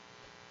题。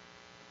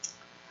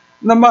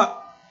那么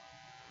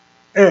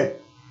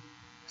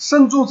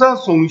圣主在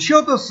从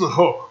小的时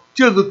候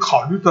就是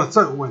考虑到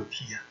这个问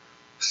题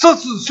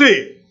，14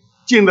岁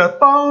进了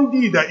当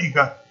地的一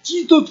个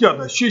基督教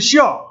的学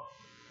校，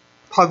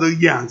他就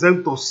养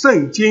成读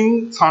圣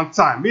经、唱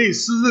赞美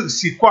诗这个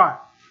习惯。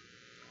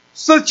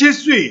17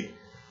岁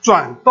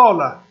转到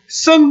了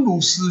圣路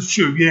斯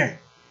学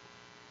院，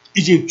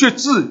已经决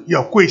志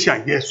要归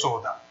向耶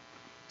稣的。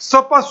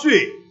18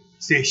岁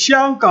在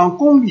香港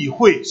公理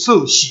会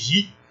受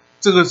洗，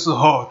这个时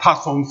候他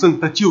重生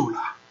得救了，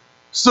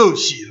受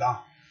洗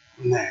了。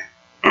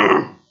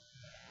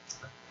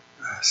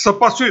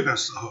18岁的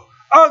时候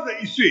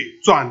，21岁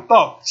转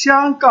到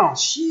香港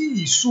西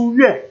医书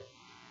院，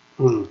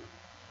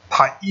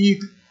他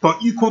读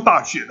医科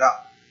大学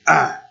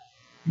的，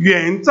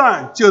院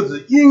长就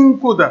是英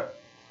国的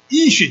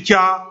医学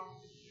家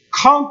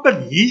康德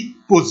里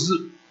博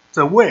士，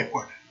在外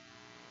国人。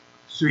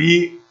所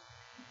以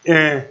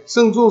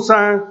孙中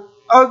山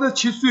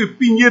27岁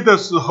毕业的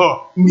时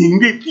候名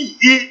列第一，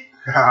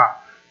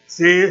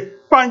在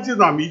班级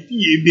上面第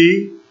一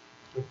名，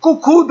各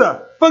科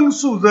的分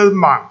数是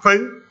满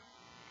分。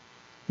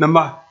那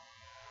么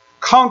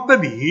康德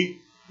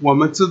里我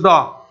们知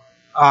道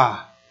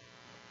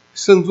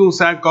孙中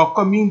山搞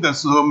革命的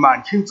时候，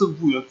满清政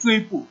府要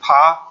追捕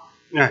他，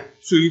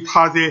所以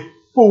他在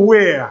国外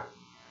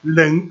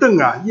伦敦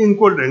英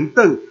国伦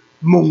敦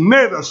蒙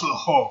难的时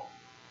候，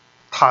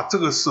他这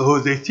个时候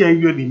在监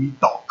狱里面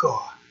祷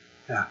告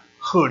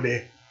后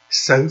来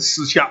神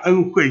施下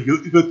恩惠，有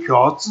一个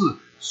条子，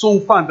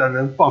送饭的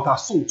人帮他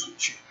送出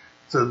去，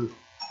这是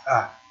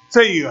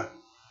这个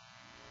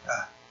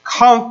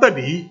康德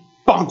里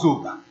帮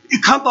助的。一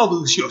看到这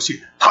个消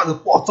息，他就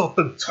爆照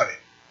灯出来，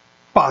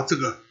把这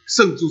个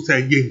圣主在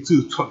引奏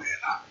出来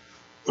了。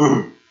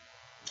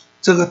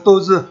这个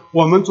都是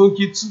我们中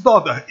间知道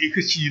的一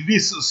个些历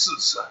史事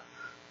实。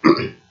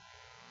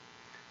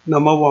那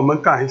么我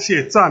们感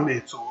谢赞美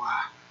主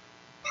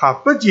他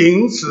不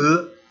仅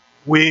是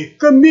为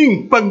革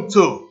命奔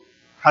走，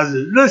还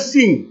是热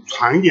心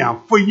传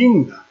扬福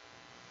音的。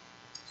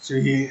所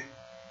以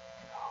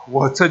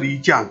我这里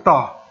讲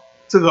到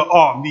这个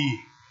奥秘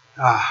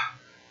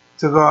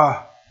这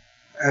个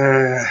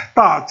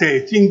大灾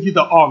经济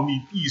的奥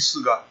秘，第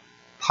4个，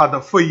他的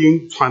福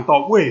音传到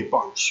外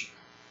邦去。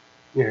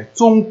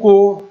中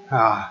国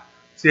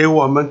在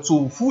我们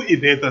祖父一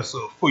代的时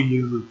候，福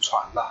音是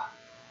传了，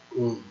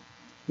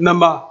那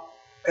么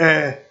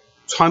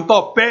传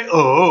到北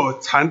欧，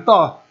传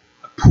到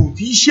普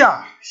地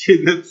下，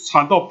现在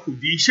传到普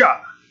地下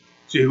了，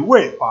在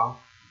外邦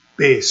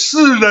被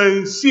世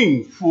人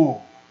信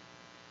服，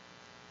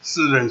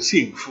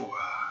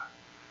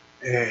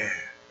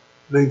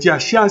人家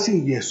相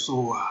信耶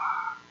稣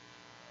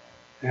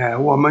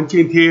我们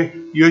今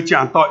天有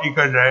讲到一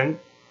个人，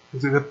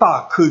这个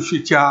大科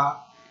学家，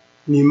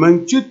你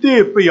们绝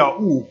对不要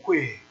误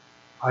会。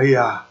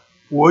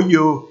我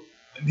有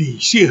理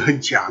性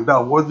很强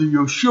的，我是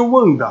有学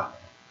问的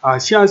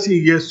相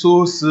信耶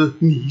稣是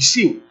迷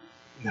信，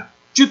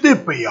绝对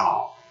不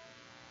要。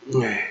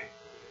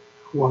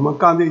我们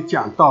刚才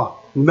讲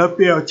到诺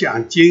贝尔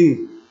奖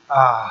金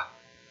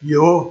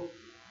有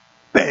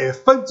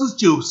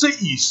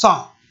90%以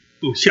上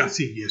都相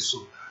信耶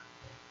稣的。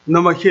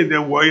那么现在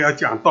我要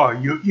讲到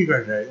有一个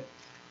人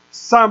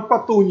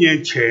，300多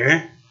年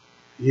前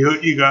有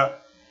一个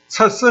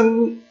出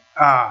生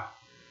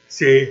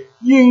在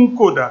英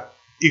国的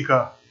一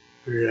个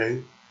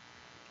人，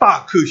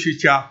大科学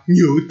家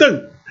牛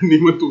顿，你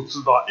们都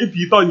知道，一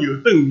提到牛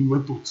顿你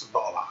们都知道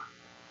了。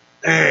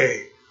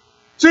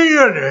这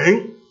个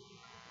人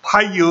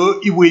他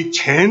有一位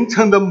虔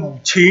诚的母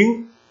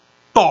亲，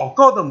祷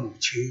告的母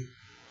亲，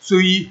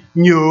所以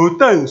牛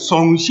顿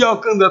从小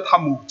跟着他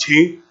母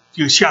亲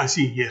就相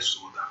信耶稣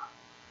的。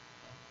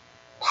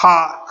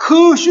他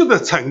科学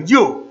的成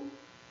就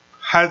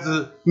还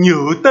是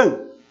牛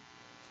顿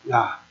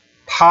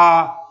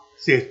他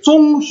在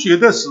中学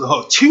的时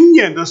候，青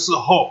年的时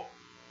候，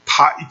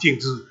他已经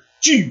是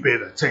具备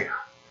了这样。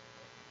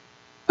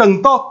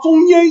等到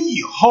中年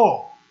以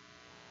后，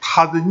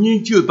他是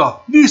研究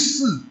到历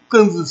史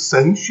更是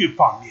神学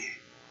方面。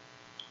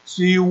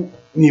所以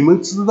你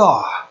们知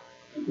道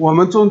我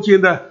们中间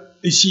的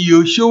一些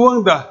有学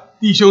问的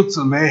弟兄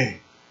姊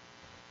妹，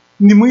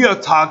你们要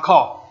查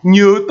考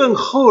牛顿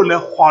后来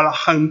花了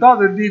很大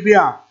的力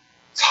量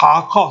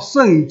查考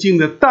圣经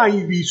的但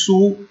以理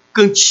书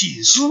跟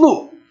启示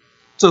录，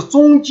这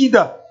中间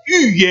的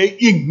预言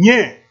应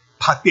验，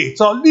他对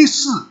照历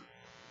史，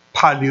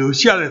他留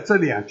下了这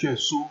2卷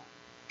书。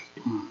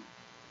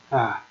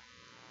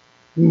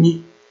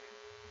你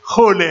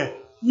后来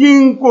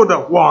英国的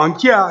皇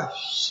家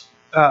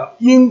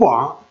英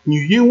王、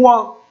女英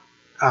王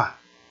啊，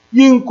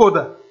英国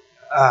的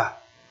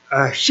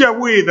协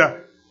会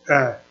的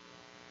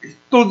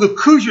都是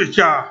科学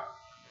家，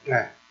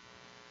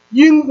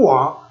英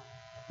王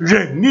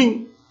任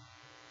命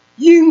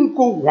英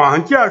国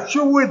皇家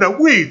学会的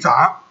会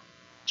长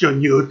叫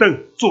牛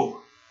顿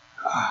做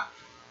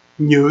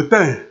牛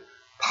顿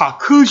他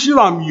科学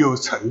上面有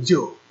成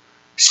就，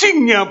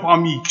信仰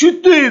方面绝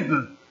对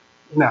是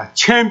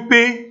谦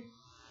卑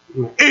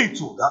爱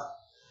主的，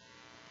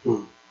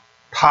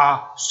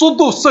他熟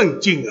读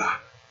圣经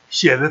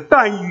写的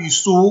但以理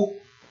书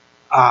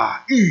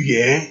预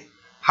言，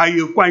还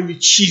有关于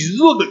启示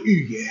录的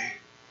预言。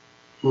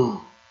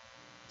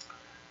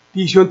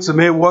弟兄姊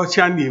妹，我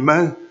向你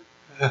们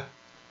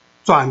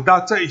转达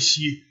这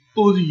些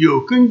都是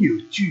有根有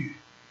据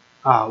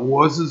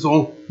我是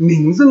从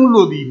民生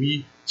录里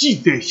面记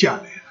载下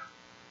来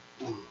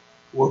的。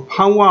我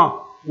盼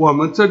望我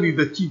们这里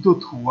的基督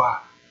徒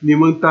你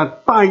们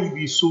的但以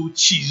理书、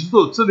启示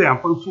录这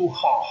两本书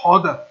好好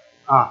的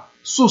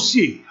熟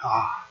悉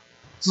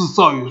至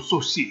少有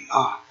熟悉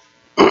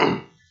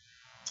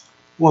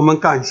我们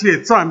感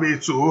谢赞美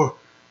主。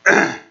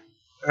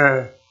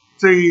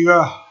这一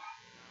个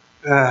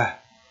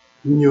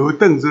牛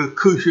顿是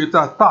科学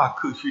家，大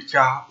科学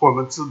家，我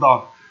们知道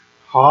了。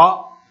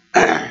好，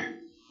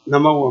那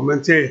么我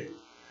们再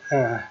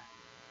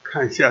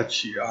看下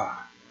去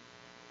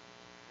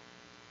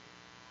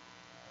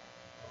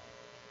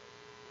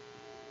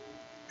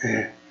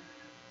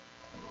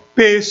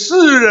被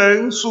世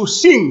人所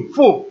信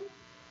服。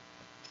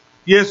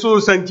耶稣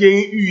曾经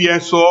预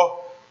言说，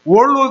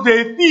我若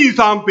在地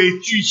上被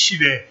举起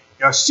来，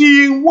要吸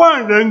引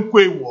万人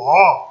归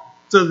我。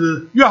这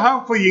是约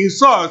翰福音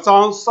12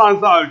章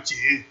32节。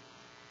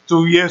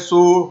主耶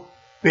稣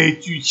被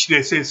举起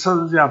来，在十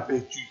字架被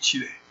举起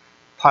来，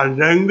他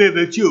人类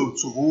的救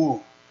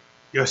主，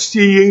要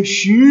吸引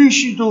许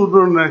许多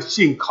多人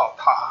信靠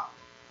他。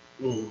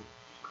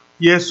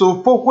耶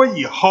稣复活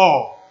以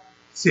后，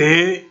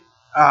在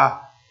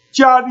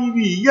加利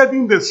利一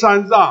定的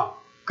山上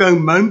跟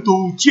门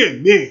徒见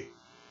面，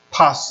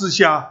他私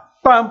下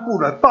颁布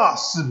了大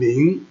使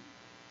命。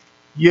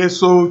耶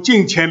稣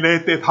近前来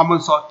对他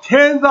们说，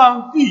天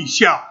上地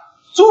下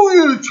所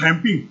有的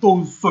权柄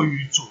都是属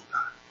于主的。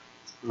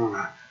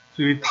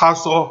所以他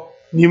说，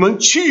你们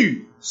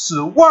去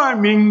使万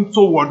民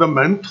做我的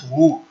门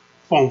徒，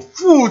奉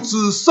父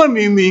子圣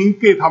灵名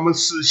给他们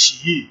施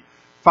洗，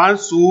凡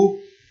主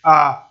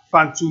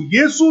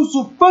耶稣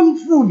所吩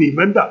咐你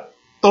们的，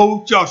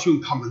都教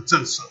训他们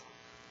遵守。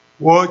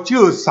我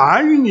就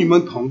常与你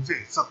们同在，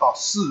直到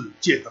世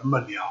界的末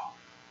了。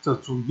这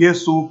主耶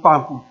稣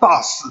颁布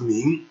大使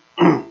命，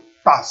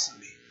大使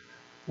命。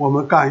我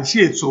们感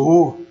谢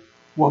主，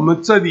我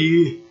们这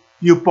里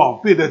有宝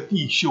贝的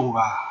弟兄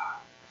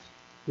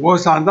我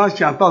常常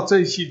想到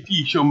这些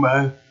弟兄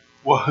们，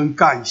我很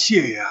感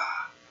谢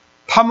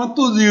他们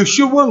都是有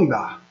学问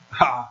的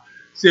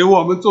在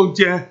我们中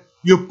间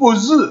有博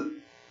士，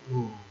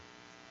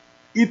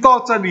一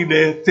到这里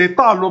来，在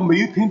大陆没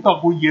有听到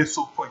过耶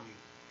稣福音，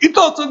一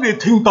到这里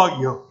听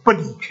到以后不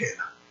离开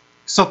了，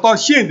直到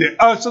现在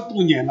20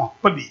多年了，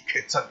不离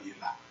开这里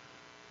了，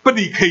不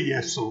离开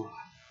耶稣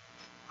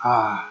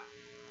了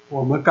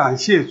我们感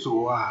谢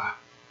主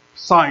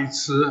上一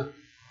次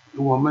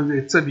我们在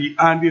这里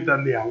安利的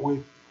2位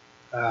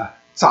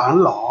长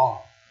老，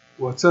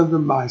我真是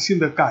满心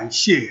的感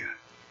谢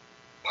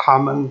他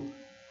们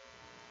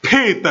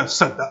配得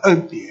神的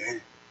恩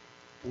典。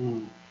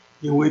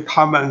因为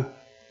他们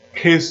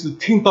开始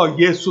听到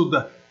耶稣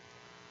的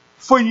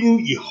福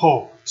音以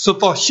后，直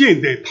到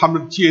现在他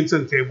们见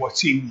证在我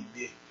心里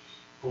面。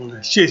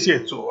谢谢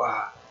主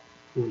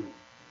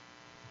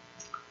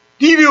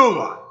第6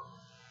个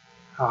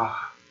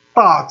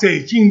大灾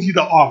经济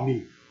的奥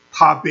秘，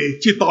他被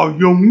接到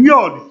荣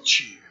耀里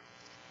去。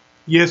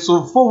耶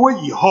稣复活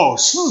以后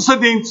40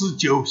天之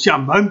久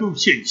向门徒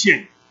显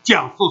现，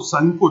讲述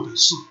神国的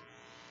事。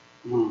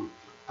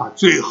他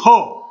最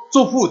后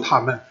祝福他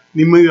们，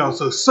你们要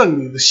受圣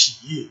灵的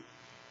洗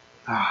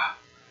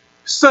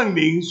圣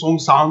灵从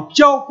上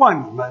浇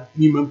灌你们，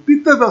你们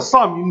必得到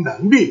上面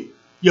能力，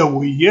要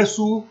为耶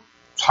稣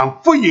传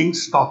福音，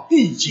直到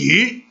地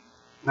极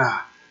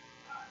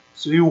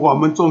所以我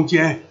们中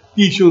间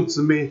弟兄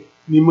姊妹，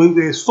你们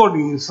在属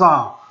灵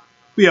上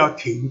不要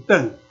停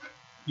顿，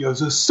要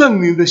是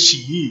圣灵的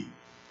洗，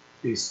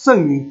对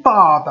圣灵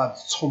大大的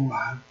充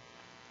满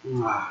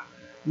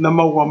那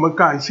么我们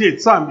感谢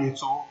赞美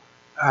主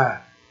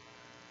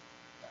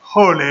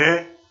后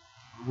来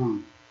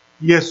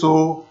耶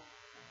稣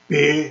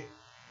被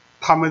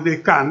他们在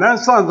橄榄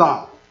山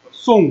上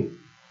送，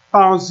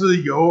当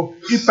时有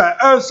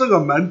120个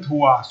门徒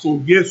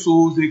送耶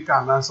稣在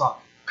橄榄上，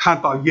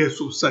看到耶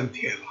稣升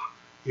天了，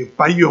有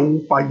白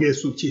云把耶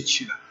稣接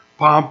去了，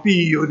旁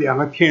边有2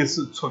个天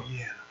使出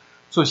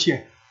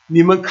现，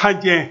你们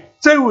看见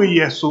这位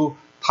耶稣，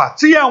他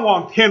这样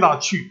往天上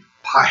去，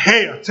他还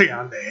要这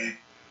样来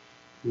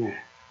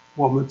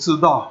我们知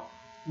道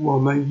我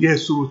们耶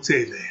稣再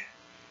来，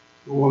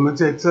我们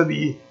在这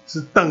里是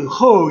等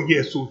候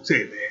耶稣再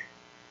来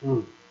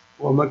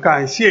我们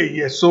感谢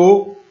耶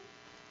稣。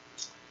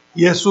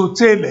耶稣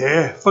再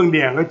来分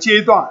2个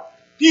阶段，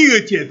第一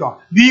个阶段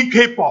离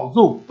开宝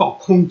座到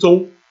空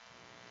中，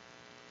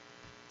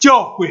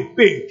教会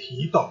被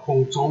提到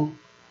空中，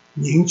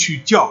凝聚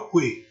教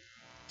会，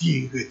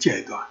第一个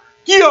阶段。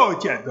第二个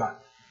阶段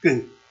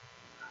跟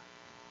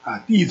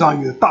地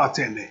上有大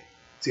灾难，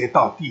再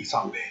到地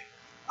上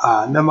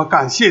来那么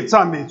感谢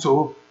赞美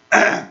主。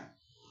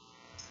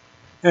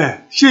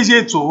谢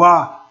谢主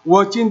啊！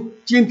我今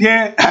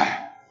天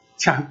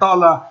讲到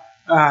了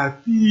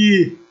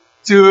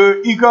这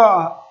一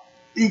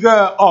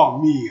个奥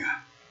秘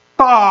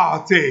大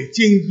灾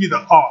经义的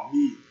奥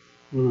秘。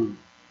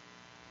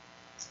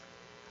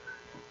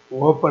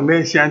我本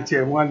来想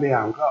讲我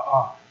2个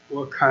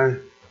我看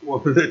我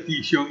们的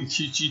弟兄一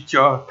起去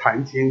教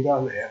弹琴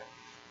的来。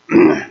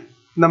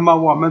那么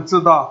我们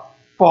知道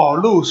保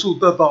罗所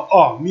得到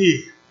奥秘，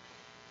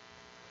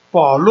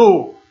保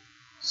罗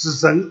是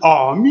神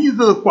奥秘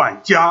的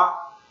管家，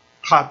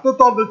他得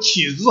到的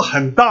启示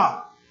很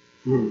大。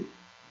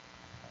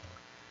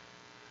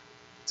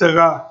这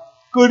个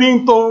哥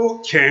林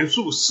多前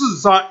书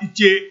4章1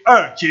节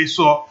2节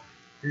说，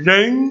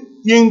人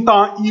应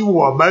当以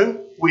我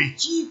们为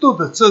基督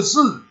的执事，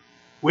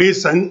为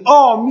神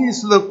奥秘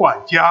事的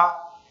管家，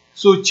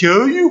所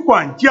求于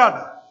管家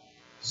的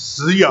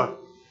是要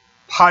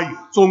他有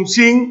忠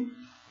心。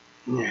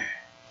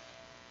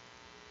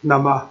那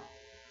么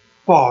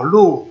保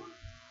罗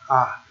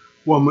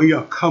我们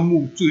要渴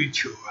慕追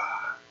求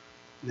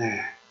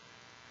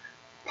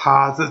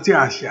他是这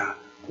样想，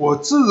我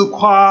自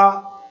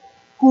夸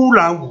固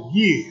然无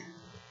益，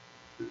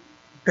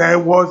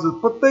但我是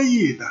不得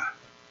已的。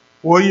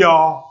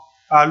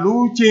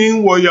如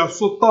今我要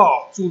说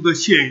到主的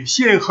显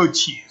现和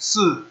启示。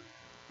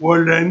我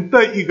认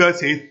得一个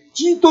在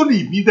基督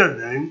里面的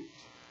人，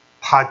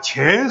他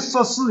前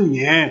14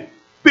年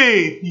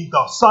被逼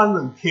到三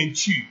人天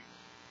去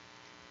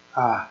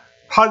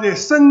他在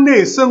身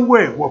内身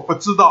外我不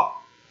知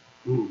道。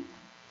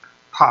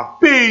他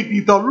被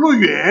逼到乐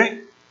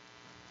园，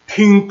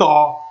听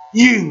到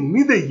隐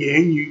秘的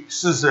言语，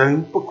是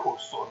人不可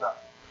说的。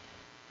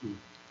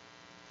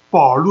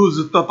保罗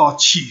是得到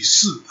启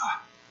示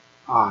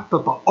的得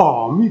到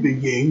奥秘的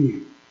言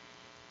语。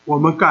我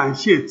们感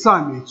谢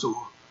赞美主，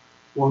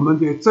我们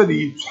在这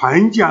里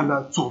传讲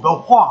的主的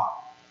话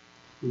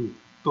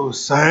都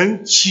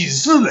神启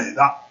示来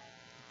的，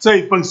这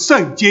一本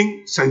圣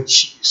经神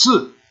启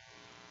示。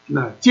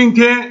那今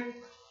天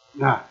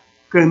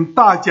跟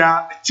大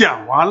家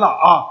讲完了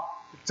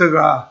这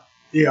个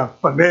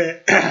本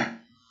来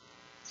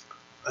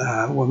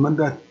我们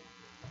的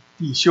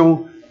弟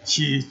兄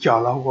去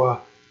讲了，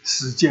我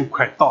时间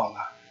快到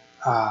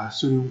了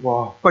所以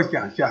我不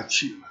讲下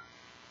去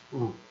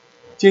了。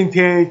今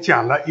天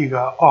讲了一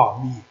个奥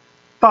秘，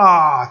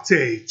大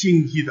灾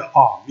经义的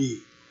奥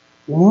秘，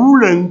无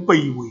人不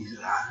以为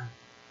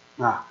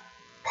然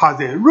他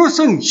在肉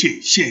身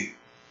显现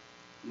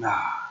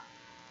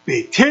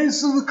被天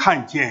使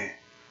看见，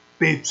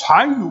被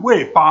传于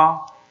外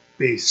邦，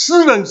被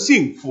世人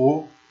信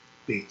服，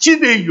被接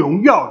在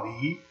荣耀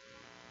里。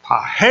他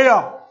还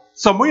要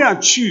怎么样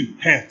去，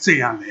还这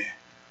样来。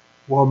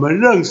我们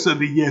认识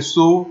的耶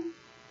稣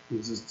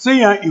是这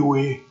样一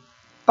位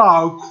大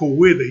而可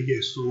畏的耶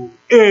稣，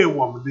爱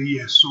我们的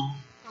耶稣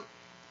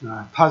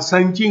他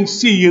曾经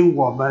吸引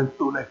我们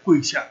都来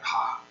跪下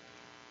他。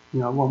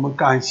我们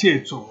感谢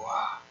主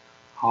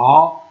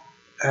好，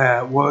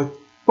我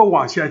不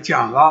往下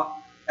讲了。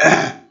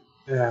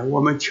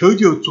我们求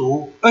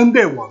主恩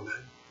待我们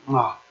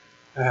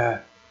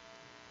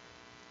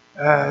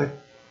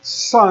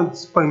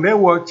本来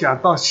我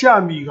讲到下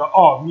面一个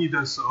奥秘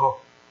的时候，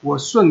我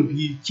顺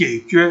利解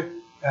决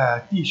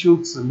弟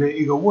兄姊妹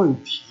一个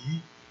问题。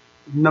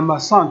那么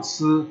上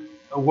次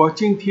我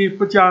今天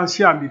不讲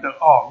下面的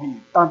奥秘，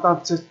单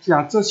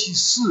讲这些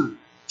事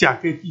讲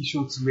给弟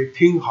兄姊妹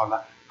听好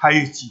了，还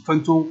有几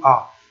分钟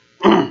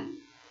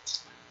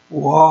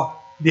我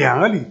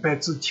2个礼拜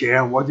之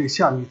前我在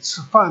下面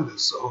吃饭的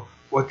时候，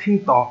我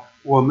听到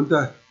我们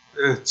的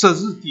执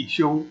事弟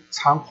兄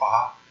常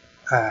华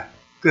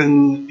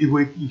跟一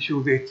位弟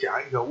兄在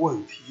讲一个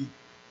问题，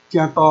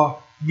讲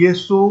到耶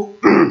稣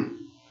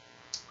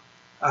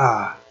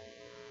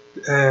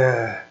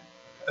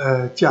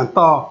讲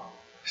到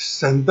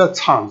神的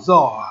创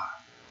造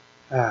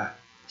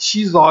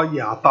先造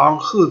亚当，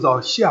后造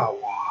夏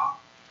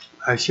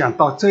娃想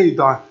到这一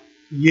段，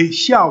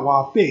夏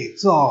娃被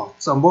造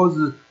怎么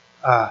是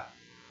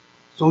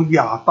从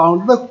亚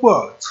当肋骨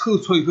抽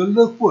出一个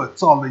肋骨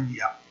造了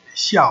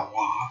夏娃。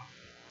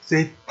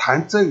在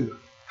谈这个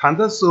谈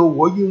的时候，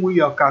我因为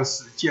要赶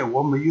时间，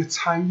我没有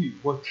参与，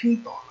我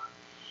听到了。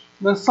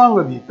那上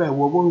个礼拜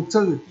我问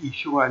这个弟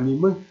兄你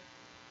们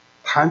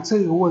谈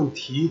这个问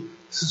题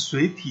是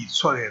谁提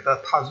出来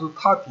的？他说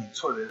他提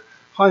出来的，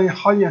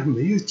好像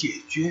没有解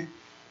决。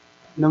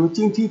那么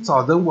今天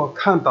早晨我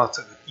看到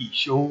这个弟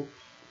兄，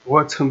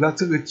我趁着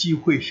这个机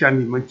会向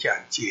你们讲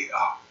解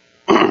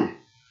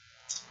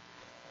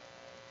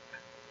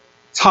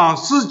创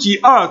世纪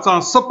2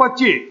章18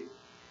节，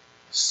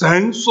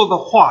神说的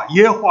话，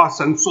耶和华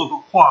神说的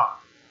话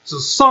是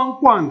双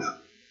贯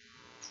的。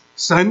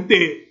神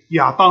对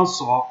亚当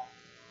说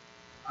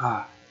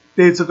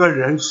对这个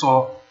人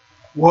说，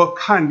我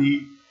看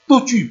你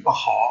独居不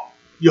好，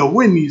要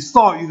为你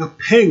造一个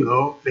配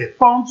偶来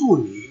帮助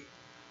你。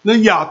那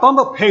亚当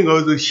的配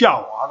偶是夏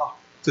娃了，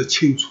这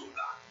清楚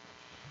的。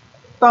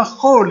但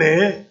后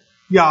来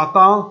亚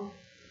当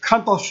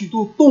看到许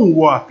多动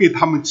物给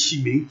他们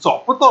起名，找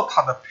不到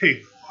他的配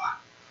偶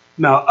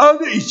那二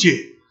的一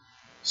节，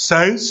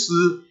神使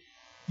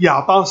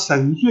亚当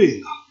神罪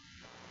了，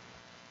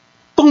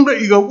动了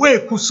一个外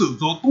裤手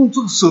镯，动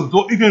这个手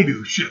镯一定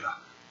流血了，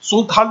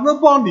从他肋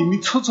膀里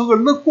面抽出个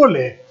肋骨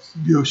来，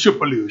流血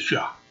不流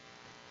血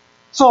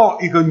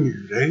造一个女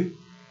人。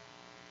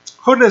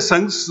后来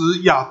神使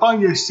亚当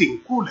也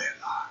醒过来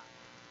了，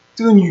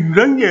这个女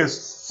人也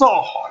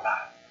造好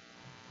了，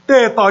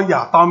带到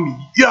亚当面，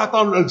亚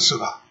当认识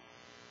了，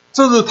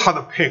这是他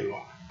的配偶。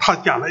他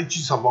讲了一句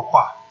什么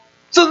话？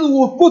这是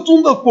我国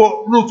中的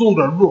国，肉中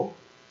的肉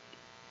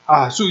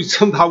所以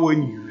称她为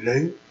女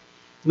人。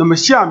那么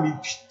下面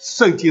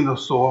圣经的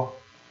说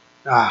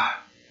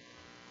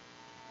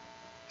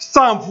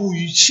丈夫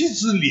与妻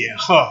子联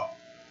合，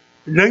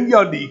人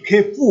要离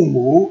开父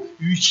母，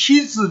与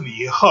妻子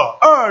联合，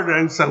二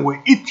人成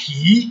为一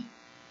体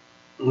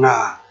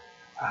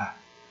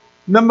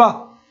那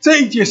么这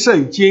一节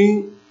圣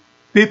经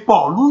被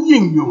保罗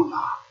应用了。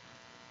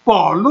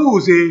保罗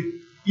在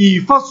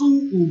以弗所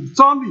5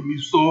章里面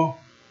说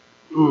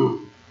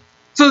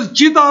这是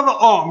极大的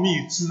奥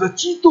秘，指的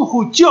基督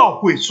和教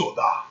会说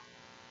的。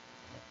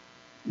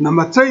那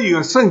么这一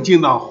个圣经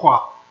的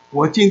话，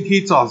我今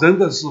天早晨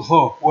的时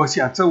候，我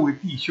向这位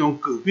弟兄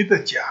个别的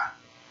讲，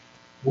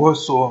我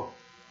说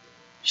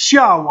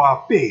夏娃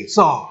被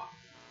造，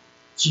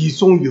其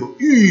中有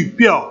预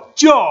表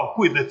教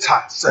会的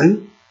产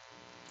生。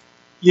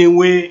因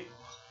为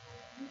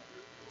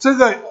这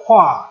个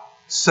话，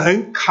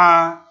神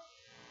看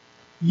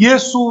耶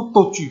稣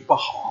独居不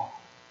好，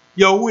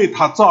要为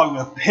他造一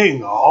个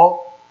配偶，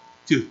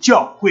就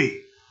教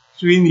会。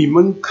所以你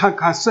们看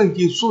看圣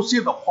经所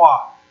写的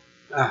话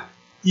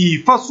以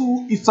弗所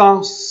1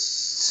章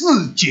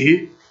4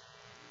节，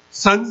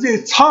神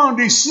在创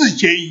立世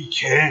界以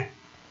前，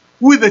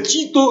为了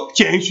基督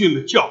拣选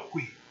了教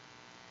会。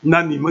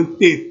那你们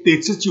对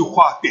这句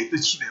话对得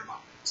起来吗？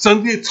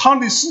神在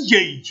创立世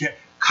界以前，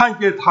看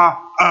见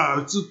他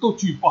儿子独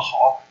居不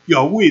好，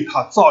要为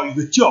他造一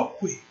个教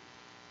会。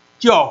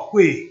教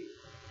会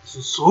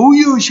是所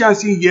有相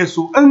信耶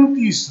稣恩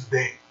典时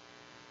代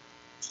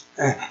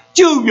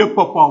旧约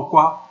不包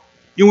括。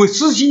因为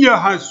施洗约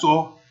翰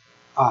说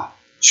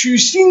娶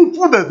新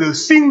妇的是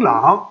新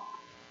郎，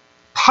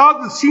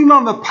他是新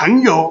郎的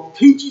朋友，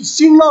听见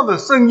新郎的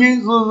声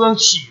音使人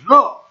喜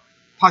乐，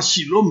他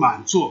喜乐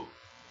满足。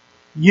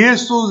耶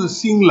稣是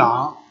新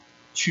郎，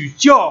娶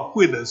教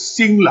会的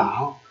新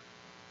郎。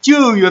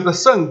旧约的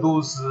圣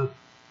徒是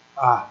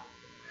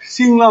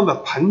新郎的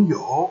朋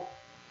友。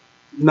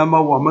那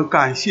么我们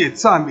感谢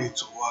赞美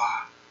主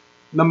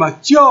那么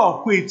教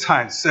会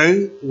产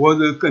生，我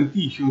就跟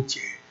弟兄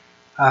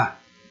讲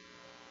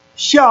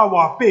夏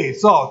娃被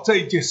造这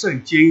一节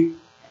圣经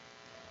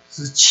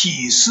是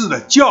启示了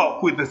教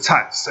会的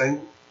产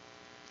生。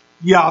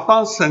亚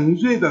当神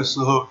罪的时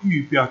候，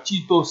预表基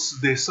督死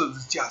在十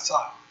字架上。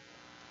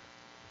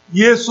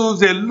耶稣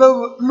在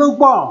肋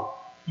膀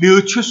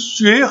流出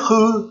血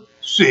和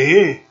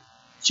水，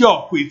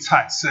教会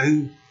产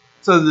生。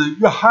这是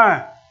约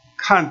翰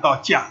看到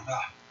讲的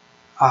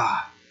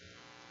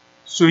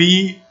所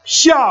以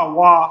夏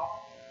娃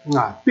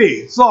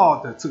被造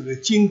的这个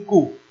经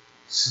过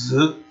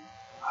是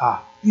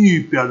预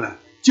表了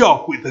教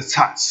会的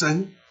产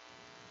生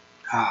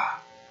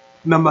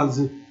那么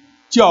是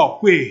教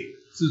会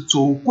是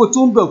祖国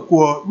中的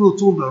国，肉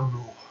中的肉，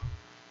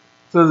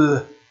这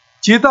是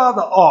极大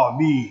的奥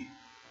秘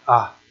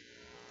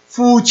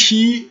夫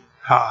妻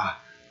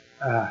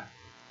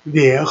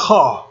联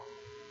合，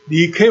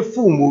离开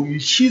父母与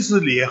妻子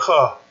联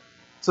合，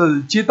这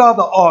是极大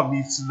的奥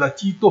秘，指的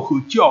基督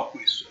和教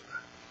会说的。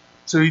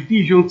所以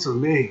弟兄姊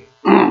妹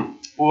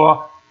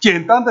我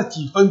简单的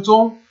几分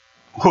钟，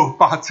我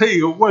把这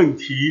个问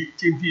题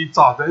今天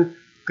早晨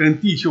跟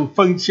弟兄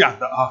分享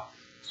的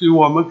所以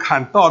我们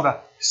看到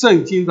的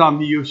圣经上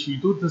面有许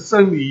多的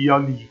真理要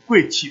理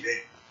会起来，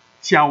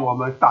向我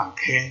们打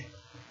开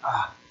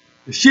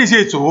谢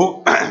谢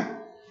主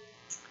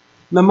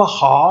那么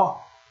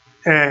好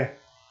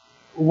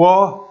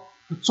我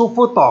祝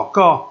福祷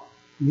告，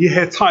你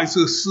还唱一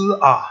首诗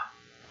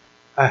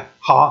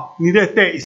好，你再带一